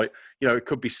it's like, it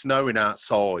could be snowing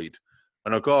outside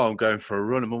and I go, I'm going for a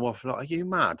run, and my wife is like, are you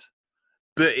mad?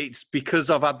 But it's because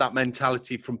I've had that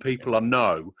mentality from people I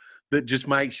know that just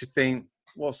makes you think,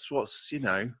 what's we're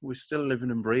still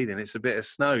living and breathing. It's a bit of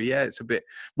snow. Yeah, it's a bit.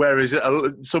 Whereas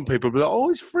some people will be like, oh,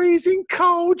 it's freezing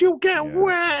cold. You'll get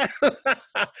wet.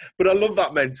 But I love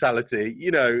that mentality.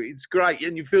 It's great.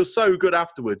 And you feel so good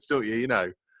afterwards, don't you?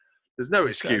 There's no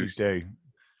excuse.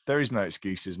 There is no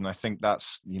excuses. And I think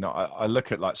that's, I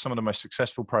look at like some of the most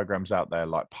successful programs out there,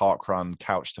 like Parkrun,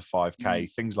 Couch to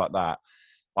 5K, things like that.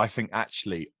 I think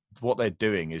actually what they're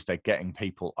doing is they're getting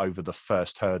people over the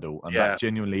first hurdle. And that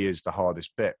genuinely is the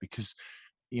hardest bit, because,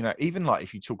 even like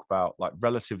if you talk about like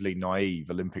relatively naive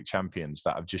Olympic champions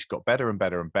that have just got better and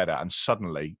better and better, and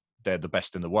suddenly they're the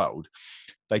best in the world,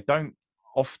 they don't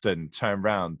often turn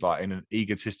around like in an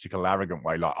egotistical, arrogant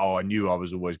way, like, oh, I knew I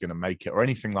was always going to make it or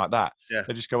anything like that. Yeah.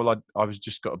 They just go, well, I was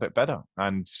just got a bit better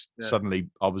and suddenly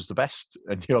I was the best.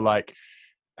 And you're like,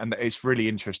 and it's really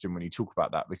interesting when you talk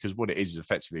about that, because what it is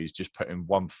effectively is just putting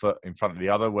one foot in front of the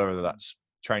other, whether that's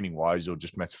training wise or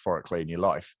just metaphorically in your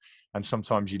life. And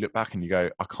sometimes you look back and you go,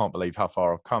 I can't believe how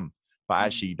far I've come. But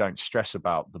actually you don't stress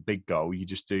about the big goal. You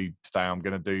just do, today I'm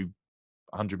going to do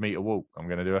 100-meter walk. I'm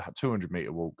going to do a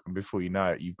 200-meter walk. And before you know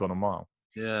it, you've gone a mile.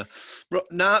 Yeah.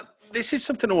 Now, this is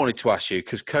something I wanted to ask you,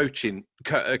 because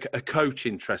a coach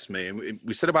interests me. And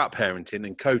we said about parenting,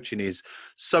 and coaching is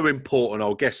so important.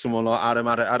 I guess someone like Adam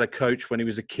had a coach when he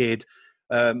was a kid.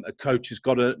 A coach has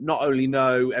got to not only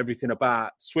know everything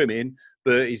about swimming,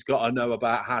 but he's got to know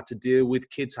about how to deal with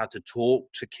kids, how to talk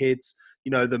to kids,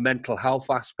 the mental health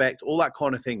aspect, all that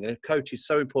kind of thing. And a coach is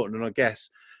so important. And I guess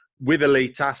with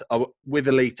elite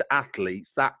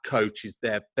athletes, that coach is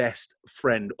their best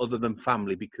friend other than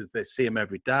family, because they see them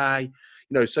every day.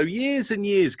 So years and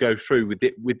years go through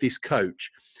with this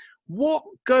coach. What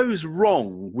goes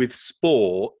wrong with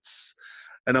sports?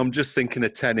 And I'm just thinking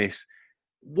of tennis.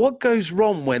 What goes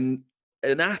wrong when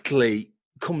an athlete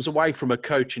comes away from a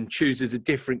coach and chooses a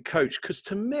different coach? Because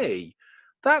to me,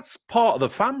 that's part of the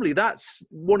family. That's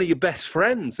one of your best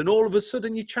friends. And all of a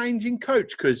sudden you're changing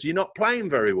coach because you're not playing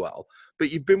very well,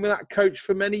 but you've been with that coach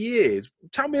for many years.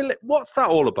 Tell me, what's that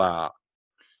all about?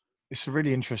 It's a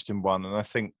really interesting one. And I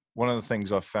think one of the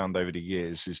things I've found over the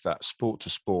years is that sport to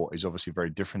sport is obviously very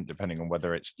different depending on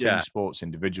whether it's team sports,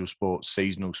 individual sports,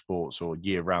 seasonal sports, or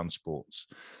year-round sports.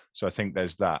 So I think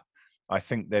there's that. I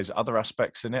think there's other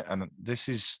aspects in it. And this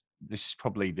is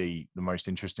probably the most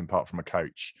interesting part from a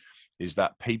coach, is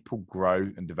that people grow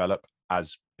and develop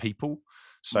as people.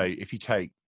 So if you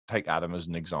take Adam as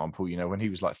an example, when he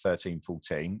was like 13,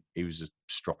 14, he was a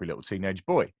stroppy little teenage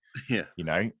boy. Yeah.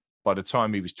 By the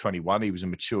time he was 21, he was a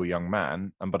mature young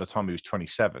man. And by the time he was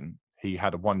 27, he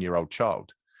had a 1-year-old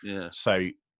child. Yeah. So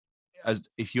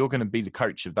if you're going to be the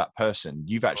coach of that person,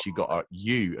 you've actually got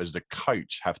you as the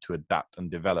coach have to adapt and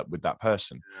develop with that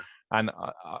person. Yeah. And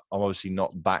I'm obviously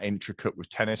not that intricate with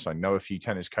tennis. I know a few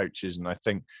tennis coaches. And I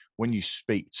think when you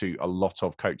speak to a lot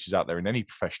of coaches out there in any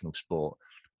professional sport,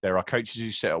 there are coaches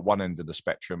who sit at one end of the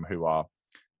spectrum who are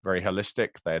very holistic.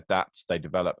 They adapt, they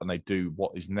develop, and they do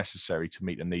what is necessary to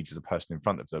meet the needs of the person in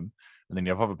front of them. And then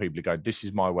you have other people who go, this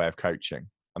is my way of coaching.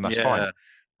 And that's fine.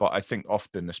 But I think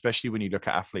often, especially when you look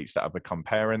at athletes that have become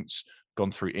parents,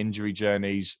 gone through injury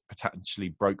journeys, potentially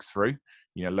broke through,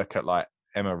 look at like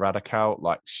Emma Raducanu,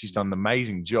 like she's done an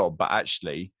amazing job, but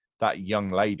actually that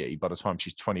young lady, by the time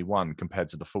she's 21 compared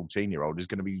to the 14-year-old, is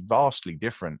going to be vastly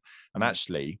different. And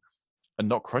actually, and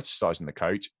not criticizing the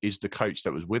coach, is the coach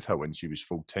that was with her when she was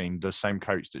 14 the same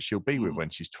coach that she'll be with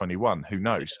when she's 21? Who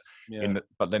knows? Yeah.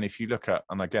 But then if you look at,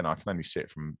 and again, I can only see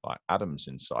it from like Adam's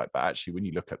insight, but actually when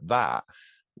you look at that,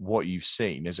 what you've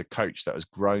seen is a coach that has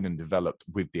grown and developed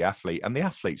with the athlete, and the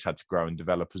athletes had to grow and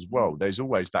develop as well. There's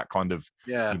always that kind of,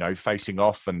 facing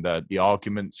off and the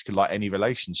arguments, like any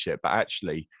relationship, but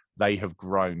actually they have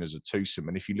grown as a twosome.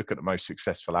 And if you look at the most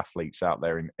successful athletes out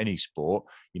there in any sport,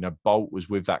 Bolt was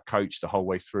with that coach the whole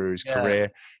way through his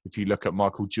career. If you look at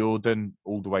Michael Jordan,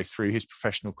 all the way through his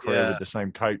professional career with the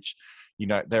same coach,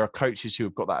 there are coaches who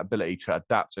have got that ability to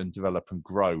adapt and develop and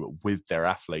grow with their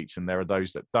athletes, and there are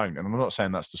those that don't. And I'm not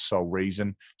saying that's the sole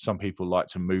reason. Some people like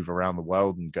to move around the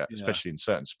world and get, especially in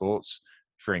certain sports.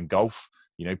 If you're in golf,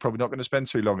 probably not going to spend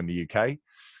too long in the UK.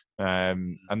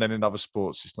 And then in other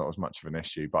sports, it's not as much of an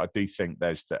issue. But I do think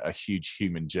there's a huge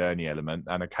human journey element,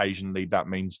 and occasionally that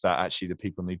means that actually the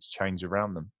people need to change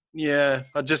around them. Yeah,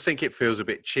 I just think it feels a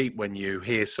bit cheap when you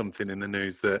hear something in the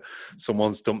news that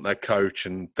someone's dumped their coach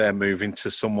and they're moving to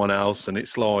someone else. And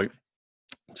it's like,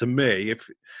 to me,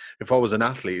 if I was an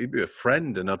athlete, it'd be a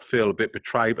friend and I'd feel a bit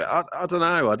betrayed. But I don't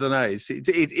know.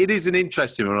 It is an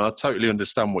interesting one. I totally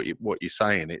understand what you're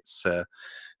saying. It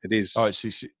is. Oh,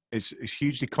 it's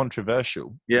hugely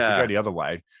controversial. Yeah. If you go the other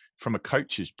way, from a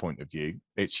coach's point of view,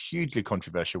 it's hugely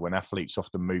controversial when athletes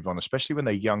often move on, especially when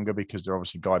they're younger, because they're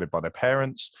obviously guided by their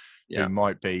parents, who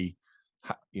might be,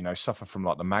 suffer from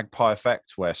like the magpie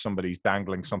effect, where somebody's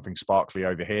dangling something sparkly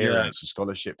over here and it's a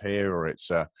scholarship here, or it's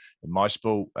in my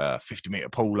sport, 50-meter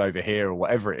pool over here, or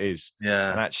whatever it is. Yeah.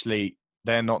 And actually,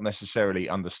 they're not necessarily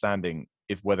understanding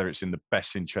whether it's in the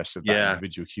best interest of that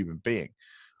individual human being.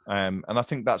 And I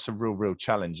think that's a real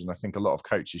challenge. And I think a lot of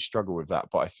coaches struggle with that.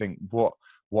 But I think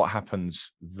what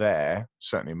happens there,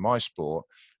 certainly in my sport,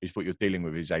 is what you're dealing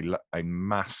with is a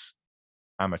mass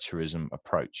amateurism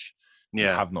approach. You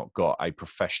have not got a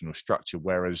professional structure.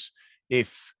 Whereas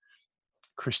if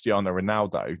Cristiano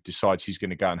Ronaldo decides he's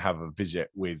going to go and have a visit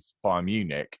with Bayern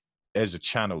Munich, there's a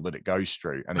channel that it goes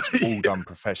through, and it's all done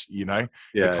professionally.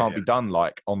 It can't be done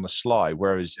like on the sly.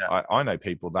 Whereas I know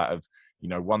people that have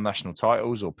won national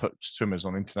titles or put swimmers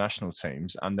on international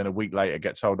teams, and then a week later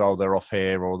get told, oh, they're off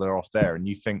here or they're off there. And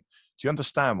you think, do you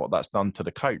understand what that's done to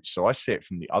the coach? So I see it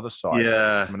from the other side.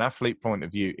 Yeah. From an athlete point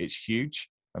of view, it's huge.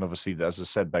 And obviously, as I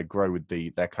said, they grow with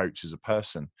their coach as a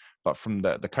person. But from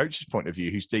the coach's point of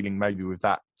view, who's dealing maybe with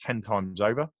that 10 times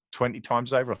over, 20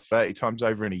 times over, or 30 times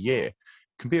over in a year,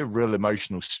 can be a real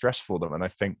emotional stress for them. And I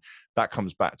think that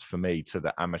comes back for me to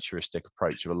the amateuristic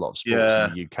approach of a lot of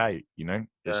sports in the UK. You know,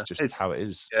 it's just how it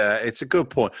is. Yeah, it's a good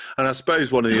point. And I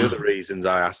suppose one of the other reasons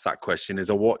I asked that question is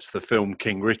I watched the film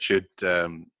King Richard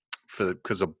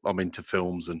because I'm into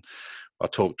films, and I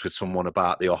talked with someone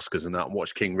about the Oscars and that, and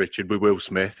watched King Richard with Will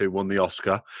Smith, who won the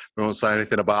Oscar. We won't say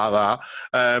anything about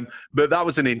that. But that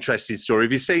was an interesting story.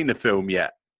 Have you seen the film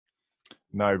yet?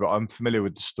 No, but I'm familiar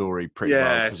with the story pretty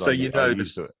well.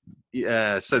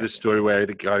 Yeah, so the story where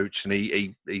the coach, and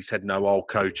he said, no, I'll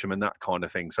coach him, and that kind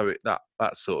of thing. So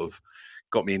that sort of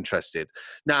got me interested.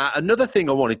 Now, another thing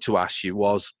I wanted to ask you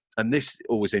was, and this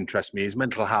always interests me, is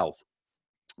mental health.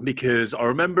 Because I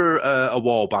remember a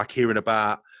while back hearing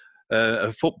about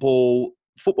football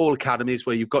academies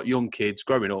where you've got young kids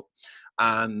growing up,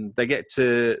 and they get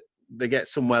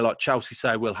somewhere like Chelsea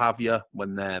say, we'll have you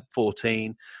when they're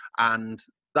 14, and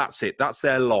that's it. That's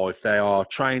their life. They are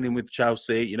training with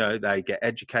Chelsea. You know, they get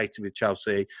educated with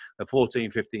Chelsea. They're 14,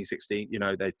 15, 16. You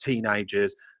know, they're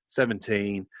teenagers,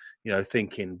 17. You know,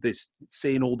 thinking this,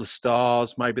 seeing all the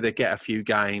stars. Maybe they get a few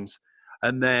games,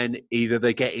 and then either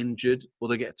they get injured or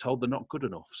they get told they're not good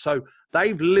enough. So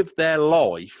they've lived their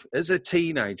life as a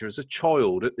teenager, as a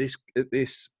child at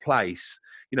this place.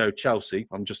 You know, Chelsea.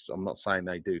 I'm not saying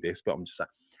they do this, but I'm just saying.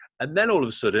 And then all of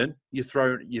a sudden, you're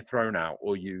thrown out,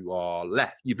 or you've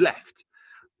left.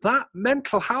 That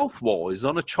mental health wise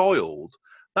on a child,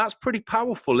 that's pretty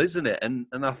powerful, isn't it? And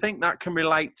I think that can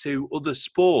relate to other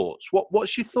sports.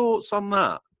 What's your thoughts on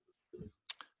that?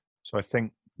 So I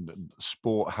think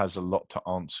sport has a lot to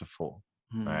answer for.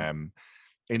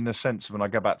 In the sense of, when I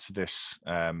go back to this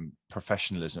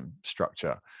professionalism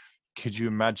structure, could you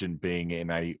imagine being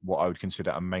in what I would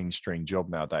consider a mainstream job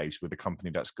nowadays with a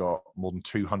company that's got more than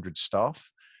 200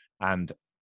 staff, and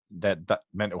that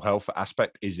mental health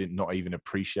aspect is not even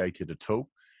appreciated at all?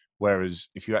 Whereas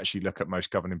if you actually look at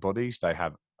most governing bodies, they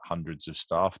have hundreds of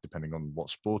staff, depending on what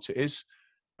sport it is.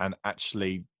 And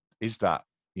actually, is that,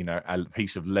 you know, a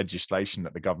piece of legislation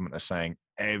that the government are saying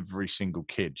every single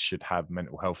kid should have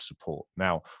mental health support?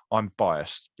 Now, I'm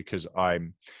biased because I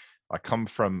come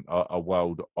from a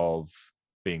world of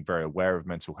being very aware of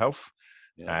mental health.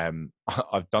 Yeah.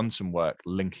 I've done some work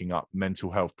linking up mental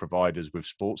health providers with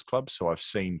sports clubs, so I've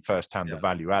seen firsthand the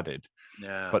value added.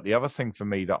 Yeah. But the other thing for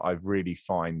me that I really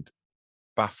find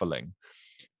baffling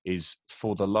is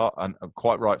and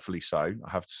quite rightfully so, I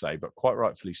have to say, but quite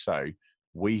rightfully so,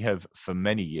 we have for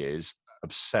many years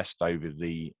obsessed over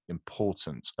the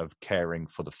importance of caring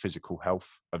for the physical health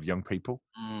of young people,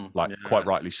 quite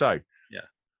rightly so. Yeah.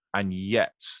 And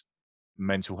yet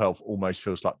mental health almost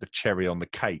feels like the cherry on the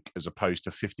cake as opposed to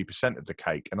 50% of the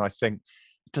cake. And I think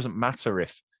it doesn't matter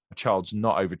if a child's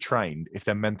not overtrained, if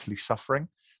they're mentally suffering.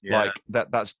 Yeah. Like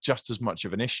that's just as much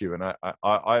of an issue. And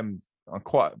I'm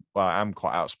quite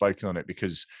outspoken on it,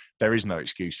 because there is no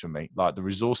excuse for me. Like, the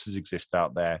resources exist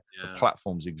out there, the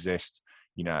platforms exist,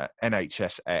 you know,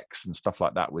 NHSX and stuff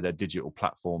like that with their digital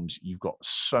platforms. You've got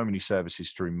so many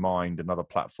services through Mind and other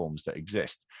platforms that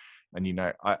exist. And, you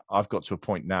know, I've got to a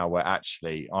point now where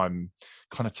actually I'm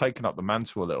kind of taking up the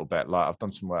mantle a little bit. Like, I've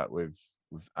done some work with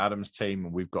Adam's team,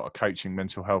 and we've got a coaching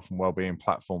mental health and wellbeing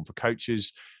platform for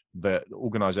coaches. The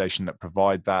organisation that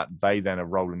provide that, they then are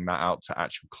rolling that out to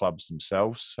actual clubs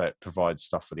themselves. So it provides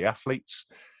stuff for the athletes.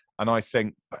 And I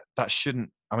think that shouldn't,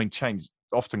 I mean, change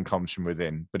often comes from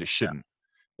within, but it shouldn't.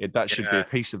 That should be a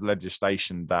piece of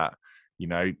legislation that, you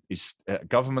know, is at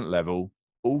government level,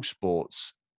 all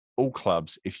sports, all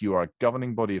clubs. If you are a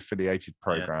governing body affiliated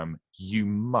program, you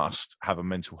must have a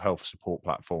mental health support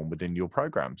platform within your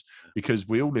programs, because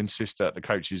we all insist that the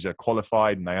coaches are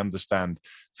qualified and they understand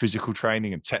physical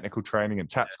training and technical training and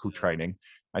tactical training.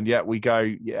 And yet we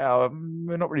go,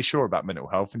 we're not really sure about mental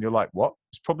health. And you're like, what?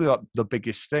 It's probably like the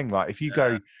biggest thing. Like, if you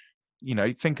go, you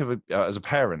know, think of it as a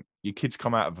parent, your kids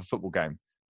come out of a football game.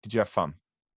 Did you have fun?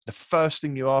 The first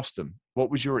thing you ask them, what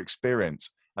was your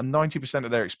experience? And 90%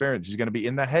 of their experience is going to be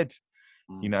in their head.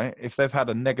 You know, if they've had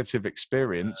a negative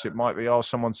experience, it might be,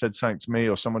 someone said something to me,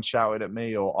 or someone shouted at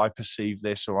me, or I perceive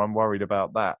this, or I'm worried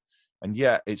about that. And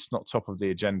yet it's not top of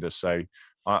the agenda. So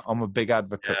I'm a big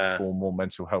advocate for more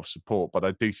mental health support, but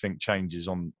I do think change is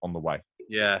on the way.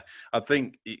 Yeah, I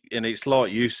think, and it's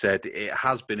like you said, it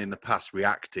has been in the past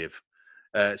reactive.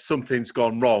 Something's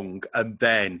gone wrong, and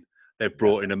then they've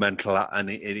brought in a mental, and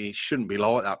it shouldn't be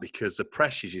like that, because the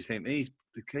pressures, you think these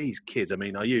kids, I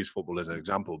mean, I use football as an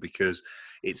example because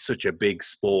it's such a big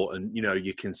sport, and, you know,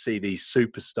 you can see these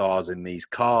superstars in these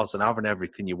cars and having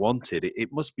everything you wanted. It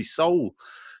must be soul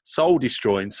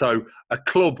destroying. So a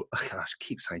club, I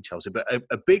keep saying Chelsea, but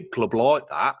a big club like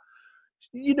that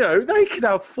you know, they could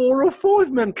have 4 or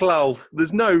 5 mental health.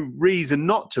 There's no reason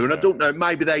not to, and I don't know.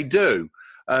 Maybe they do,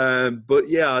 but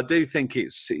yeah, I do think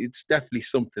it's definitely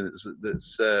something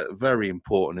that's very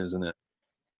important, isn't it?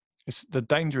 It's the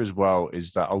danger as well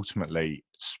is that ultimately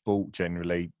sport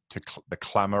generally the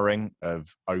clamoring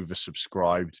of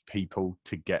oversubscribed people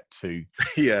to get to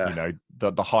Yeah, you know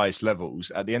the highest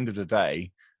levels. At the end of the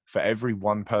day, for every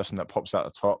one person that pops out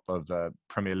the top of the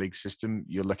Premier League system,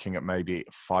 you're looking at maybe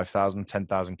 5,000,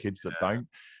 10,000 kids that don't.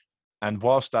 And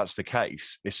whilst that's the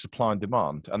case, it's supply and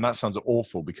demand. And that sounds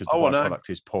awful because the oh, I know. byproduct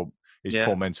is poor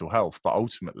Yeah, mental health. But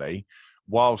ultimately,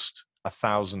 whilst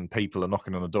 1,000 people are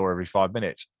knocking on the door every 5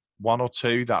 minutes, 1 or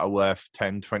 2 that are worth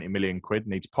 10, 20 million quid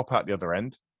need to pop out the other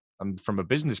end. And from a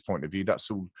business point of view,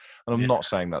 that's all. And I'm yeah. not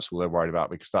saying that's all they're worried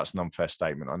about because that's an unfair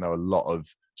statement. I know a lot of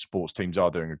sports teams are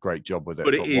doing a great job with it.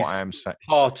 But it But what I is am saying,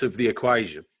 part of the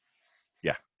equation.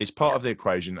 yeah, it's part of the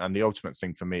equation. And the ultimate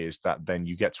thing for me is that then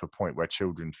you get to a point where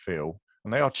children feel,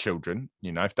 and they are children,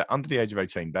 you know, if they're under the age of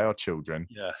 18, they are children,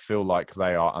 Yeah. feel like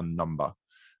they are a number.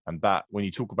 And that, when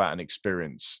you talk about an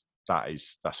experience,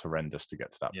 that's horrendous to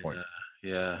get to that point.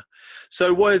 Yeah.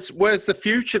 So where's the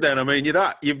future then? I mean,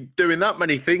 you're doing that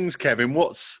many things, Kevin.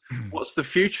 What's the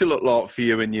future look like for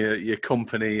you and your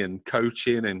company and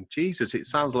coaching? And Jesus, it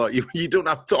sounds like you don't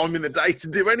have time in the day to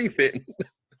do anything.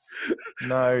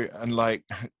 No, and like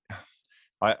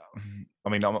I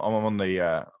mean, I'm on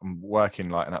the I'm working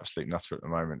like an absolute nutter at the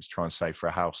moment to try and save for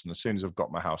a house. And as soon as I've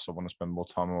got my house, I want to spend more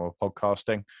time on my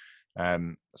podcasting.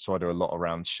 So I do a lot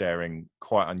around sharing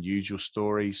quite unusual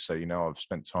stories. So, you know, I've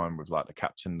spent time with like the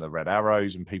captain of the Red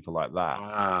Arrows and people like that.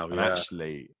 Wow, And yeah.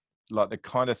 actually, like the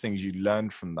kind of things you learn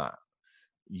from that,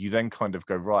 you then kind of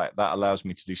go, right, that allows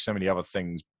me to do so many other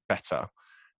things better.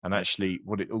 And actually,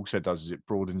 what it also does is it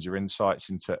broadens your insights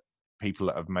into people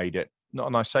that have made it, not,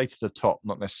 and I say to the top,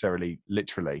 not necessarily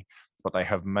literally, but they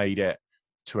have made it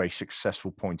to a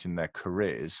successful point in their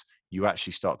careers. You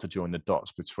actually start to join the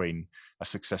dots between a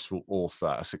successful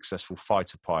author, a successful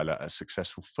fighter pilot, a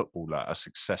successful footballer, a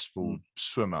successful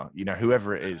swimmer, you know,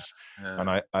 whoever it is. Yeah.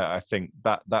 And I think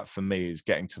that for me is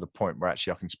getting to the point where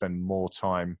actually I can spend more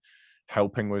time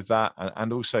helping with that.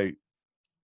 And also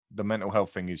the mental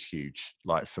health thing is huge.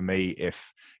 Like for me,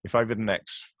 if over the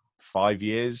next 5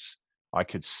 years, I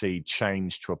could see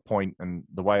change to a point, and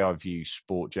the way I view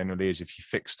sport generally is if you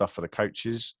fix stuff for the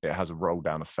coaches, it has a roll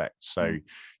down effect. So,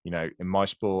 you know, in my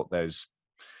sport, there's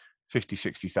 50,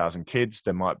 60,000 kids.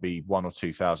 There might be 1 or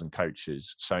 2,000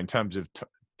 coaches. So in terms of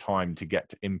time to get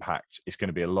to impact, it's going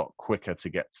to be a lot quicker to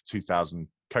get to 2,000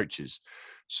 coaches.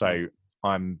 So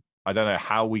I don't know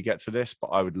how we get to this,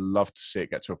 but I would love to see it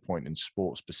get to a point in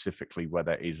sport specifically where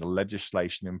there is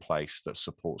legislation in place that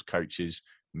supports coaches,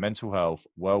 mental health,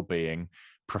 well-being,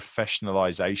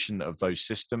 professionalization of those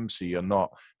systems. So you're not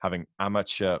having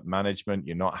amateur management,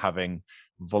 you're not having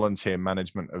volunteer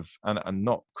management of, and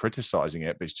not criticizing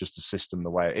it, but it's just a system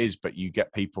the way it is. But you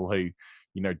get people who,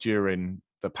 you know, during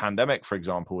the pandemic, for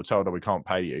example, were told, oh, we can't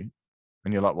pay you.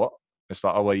 And you're like, what? It's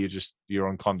like, oh, well, you're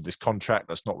on kind of this contract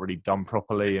that's not really done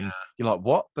properly. And you're like,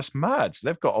 what? That's mad. So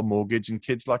they've got a mortgage and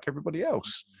kids like everybody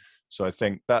else. So I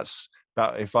think that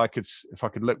if I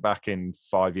could look back in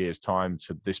 5 years' time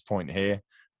to this point here,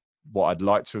 what I'd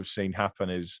like to have seen happen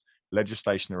is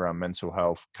legislation around mental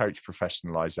health, coach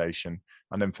professionalization,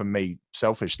 and then for me,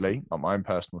 selfishly, like my own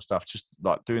personal stuff, just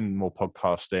like doing more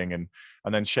podcasting and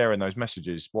then sharing those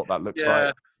messages, what that looks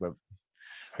like. Well,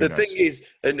 the thing is,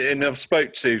 and I've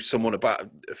spoke to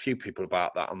a few people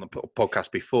about that on the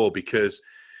podcast before, because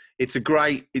it's a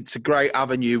great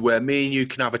avenue where me and you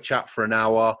can have a chat for an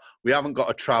hour. We haven't got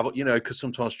to travel, you know, because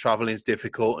sometimes traveling is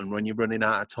difficult and when you're running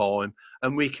out of time,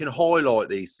 and we can highlight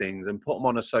these things and put them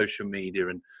on a social media,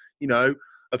 and, you know,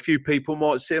 a few people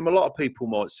might see them, a lot of people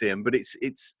might see them, but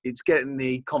it's getting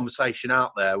the conversation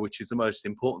out there, which is the most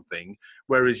important thing.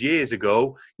 Whereas years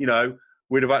ago, you know,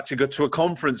 we'd have had to go to a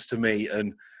conference to meet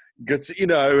and get to, you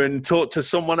know, and talk to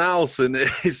someone else. And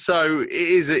it's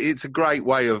a great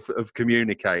way of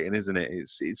communicating, isn't it?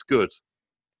 It's good.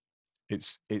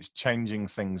 It's changing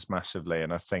things massively.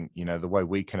 And I think, you know, the way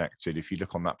we connected, if you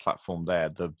look on that platform there,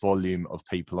 the volume of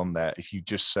people on there, if you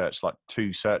just search like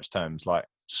 2 search terms like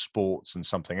sports and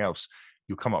something else,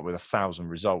 you'll come up with 1,000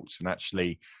 results. And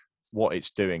actually what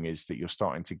it's doing is that you're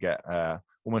starting to get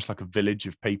almost like a village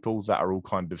of people that are all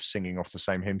kind of singing off the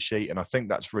same hymn sheet. And I think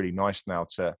that's really nice now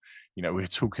to, we were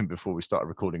talking before we started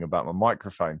recording about my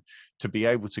microphone, to be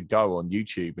able to go on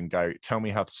YouTube and go, tell me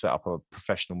how to set up a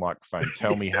professional microphone,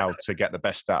 tell me how to get the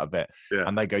best out of it. Yeah.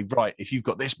 And they go, right, if you've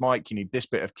got this mic, you need this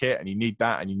bit of kit, and you need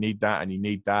that, and you need that, and you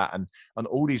need that, and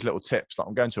all these little tips. Like,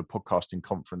 I'm going to a podcasting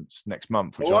conference next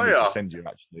month, which I need to send you,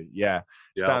 actually. Yeah,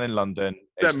 it's down in London.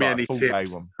 Send me any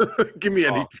tips. Give me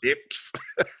any tips.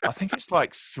 I think it's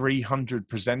like 300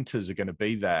 presenters are going to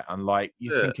be there, and like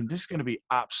you're thinking this is going to be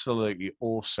absolutely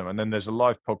awesome. And then there's a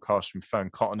live podcast from Fern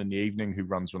Cotton in the evening, who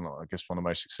runs one of the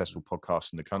most successful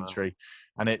podcasts in the country.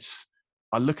 Wow. And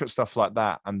I look at stuff like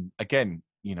that, and again,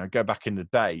 go back in the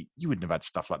day, you wouldn't have had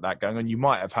stuff like that going on. You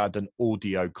might have had an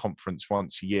audio conference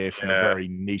once a year from a very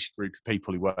niche group of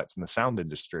people who worked in the sound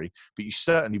industry, but you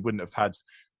certainly wouldn't have had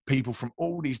people from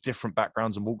all these different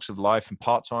backgrounds and walks of life, and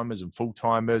part-timers and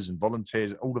full-timers and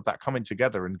volunteers, all of that coming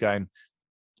together and going,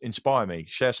 inspire me,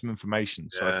 share some information.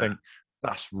 So I think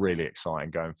that's really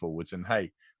exciting going forwards. And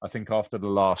hey, I think after the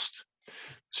last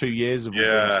 2 years of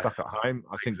being stuck at home,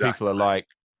 I think people are like,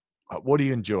 what do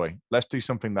you enjoy? Let's do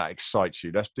something that excites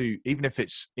you. Let's do, even if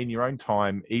it's in your own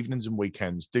time, evenings and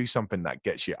weekends, do something that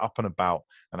gets you up and about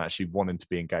and actually wanting to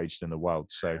be engaged in the world.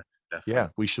 So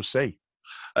we shall see.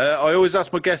 I always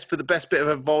ask my guests for the best bit of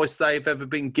advice they've ever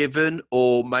been given,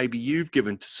 or maybe you've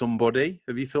given to somebody.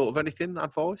 Have you thought of anything,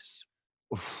 advice?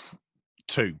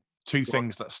 Two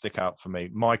things that stick out for me.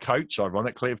 My coach,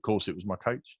 ironically, of course, it was my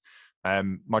coach.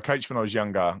 My coach when I was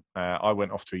younger, I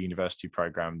went off to a university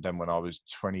program then when I was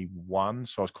 21.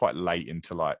 So I was quite late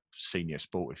into like senior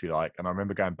sport, if you like. And I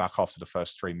remember going back after the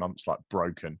first 3 months, like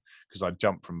broken, because I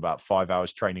jumped from about 5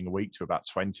 hours training a week to about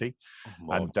 20.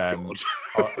 I was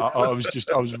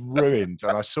ruined.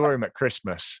 And I saw him at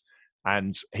Christmas,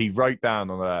 and he wrote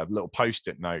down on a little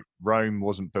Post-it note, Rome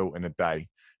wasn't built in a day.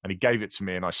 And he gave it to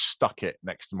me, and I stuck it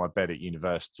next to my bed at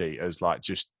university as like,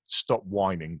 just stop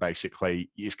whining, basically.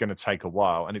 It's going to take a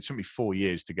while. And it took me 4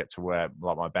 years to get to where,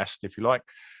 like, my best, if you like.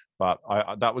 But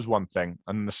that was one thing.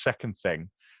 And the second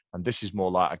thing, and this is more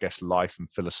like, I guess, life and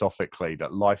philosophically,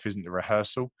 that life isn't a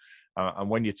rehearsal. And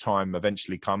when your time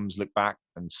eventually comes, look back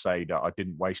and say that I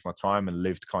didn't waste my time and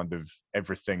lived kind of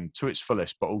everything to its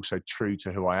fullest, but also true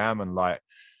to who I am. And like,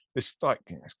 it's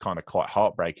kind of quite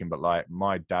heartbreaking, but like,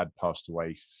 my dad passed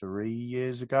away 3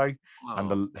 years ago. Wow.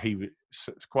 And he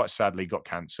quite sadly got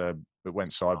cancer, but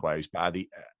went sideways. But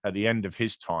at the end of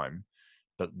his time,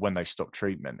 that when they stopped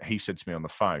treatment, he said to me on the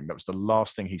phone, that was the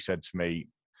last thing he said to me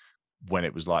when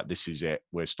it was like, this is it,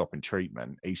 we're stopping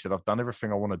treatment. He said, I've done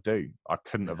everything I want to do. I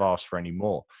couldn't have asked for any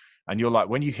more. And you're like,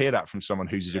 when you hear that from someone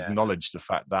who's acknowledged the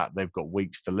fact that they've got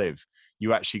weeks to live,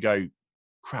 you actually go,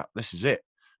 crap, this is it.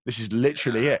 This is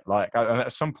literally it. Like,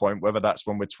 at some point, whether that's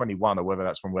when we're 21 or whether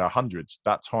that's when we're hundreds,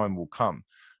 that time will come.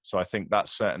 So I think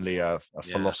that's certainly a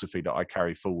philosophy that I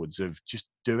carry forwards, of just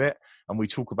do it. And we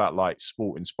talk about like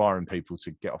sport inspiring people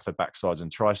to get off their backsides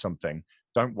and try something.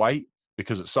 Don't wait,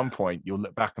 because at some point you'll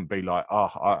look back and be like,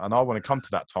 I want to come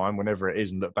to that time, whenever it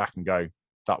is, and look back and go,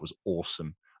 that was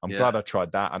awesome. I'm glad I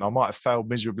tried that. And I might have failed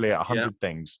miserably at 100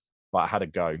 things, but I had a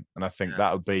go. And I think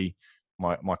that would be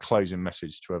my closing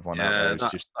message to everyone out there,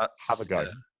 is just have a go.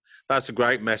 That's a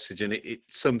great message, and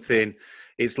it's something.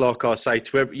 It's like I say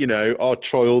to I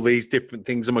try all these different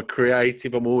things. I'm a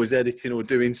creative. I'm always editing or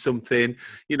doing something.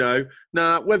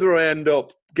 Whether I end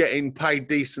up getting paid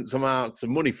decent amounts of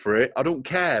money for it, I don't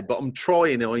care. But I'm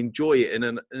trying. I enjoy it,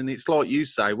 and it's like you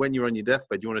say, when you're on your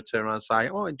deathbed, you want to turn around and say,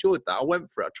 "Oh, I enjoyed that. I went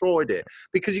for it. I tried it."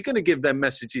 Because you're going to give them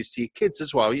messages to your kids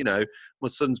as well. My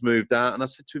son's moved out, and I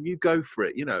said to him, "You go for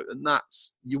it." And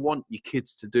that's, you want your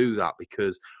kids to do that,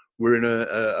 because we're in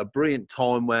a brilliant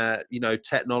time where,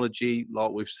 technology,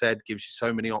 like we've said, gives you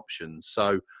so many options.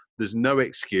 So there's no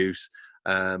excuse,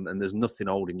 and there's nothing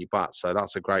holding you back. So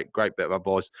that's a great bit of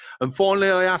advice. And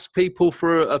finally, I ask people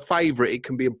for a favourite. It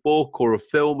can be a book or a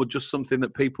film or just something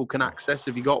that people can access.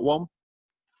 Have you got one?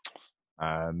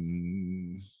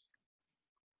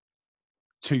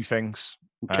 Two things.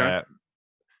 Okay.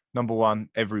 Number one,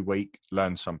 every week,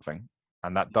 learn something.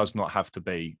 And that does not have to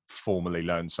be formally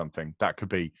learn something. That could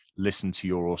be listen to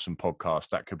your awesome podcast.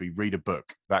 That could be read a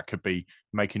book. That could be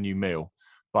make a new meal.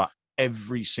 But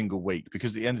every single week,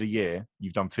 because at the end of the year,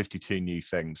 you've done 52 new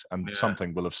things, and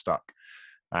something will have stuck.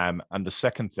 And the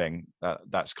second thing,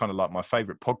 that's kind of like my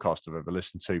favorite podcast I've ever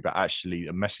listened to, but actually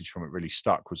a message from it really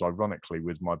stuck, was ironically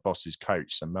with my boss's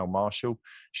coach, so Mel Marshall.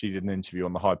 She did an interview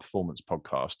on the High Performance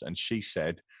podcast, and she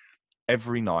said,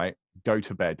 every night, go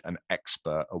to bed an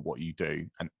expert at what you do,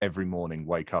 and every morning,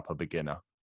 wake up a beginner.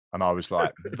 And I was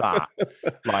like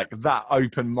that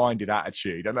open-minded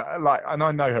attitude. And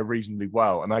I know her reasonably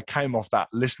well. And I came off that,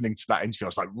 listening to that interview, I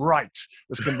was like, right,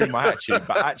 that's going to be my attitude.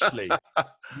 But actually,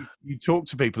 you talk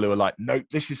to people who are like, no,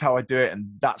 this is how I do it. And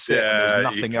that's it. And there's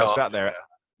nothing else out there.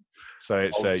 So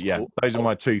it's, those are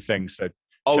my two things. So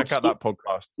check out that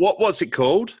podcast. What's it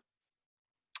called?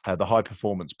 The High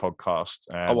Performance Podcast.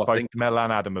 Both Mel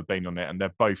and Adam have been on it, and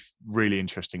they're both really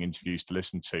interesting interviews to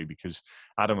listen to, because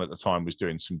Adam at the time was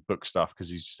doing some book stuff,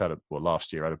 because he's just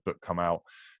last year had a book come out,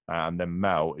 and then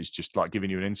Mel is just like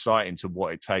giving you an insight into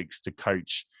what it takes to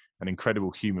coach an incredible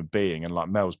human being. And like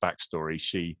Mel's backstory,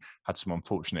 she had some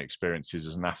unfortunate experiences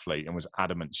as an athlete and was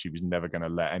adamant she was never going to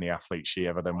let any athlete she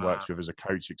ever then worked with as a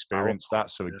coach experience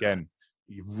that. So again,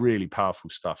 really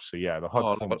powerful stuff. So the High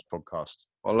Performance Podcast.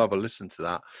 I'll have a listen to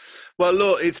that. Well,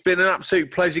 look, it's been an absolute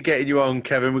pleasure getting you on,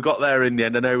 Kevin. We got there in the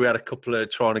end. I know we had a couple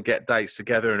of trying to get dates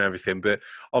together and everything, but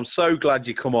I'm so glad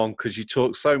you come on, because you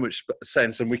talk so much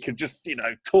sense, and we could just,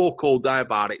 talk all day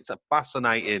about it. It's a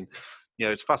fascinating,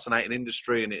 it's fascinating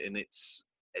industry, and it's,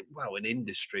 well, in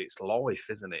industry, it's life,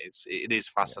 isn't it? It is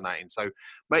fascinating. So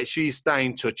make sure you stay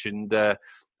in touch, and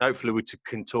hopefully we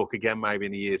can talk again maybe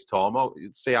in a year's time. I'll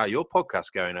see how your podcast's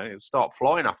going. It'll start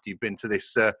flying after you've been to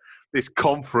this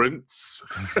conference.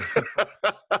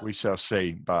 We shall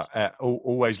see, but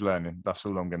always learning. That's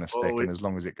all I'm going to stick. And as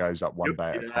long as it goes up one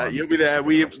day at a time. You'll be there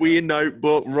with your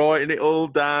notebook, writing it all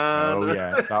down. Oh,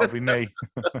 yeah, that'll be me.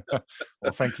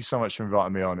 Well, thank you so much for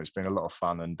inviting me on. It's been a lot of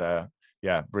fun, and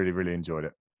really, really enjoyed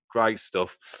it. Great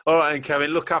stuff. All right, and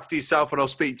Kevin, look after yourself, and I'll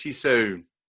speak to you soon.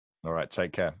 All right,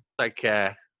 take care. Take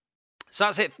care. So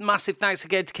that's it. Massive thanks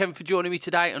again to Kevin for joining me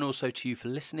today, and also to you for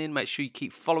listening. Make sure you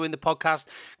keep following the podcast,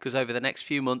 because over the next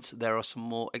few months, there are some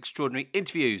more extraordinary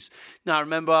interviews. Now,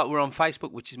 remember, we're on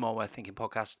Facebook, which is My Way of Thinking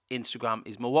Podcast. Instagram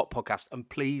is My What Podcast. And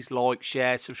please like,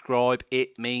 share, subscribe.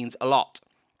 It means a lot.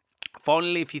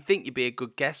 Finally, if you think you'd be a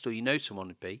good guest, or you know someone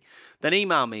would be, then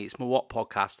email me. It's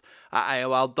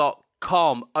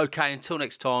mywhatpodcast@aol.com. Okay, until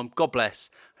next time, God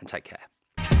bless and take care.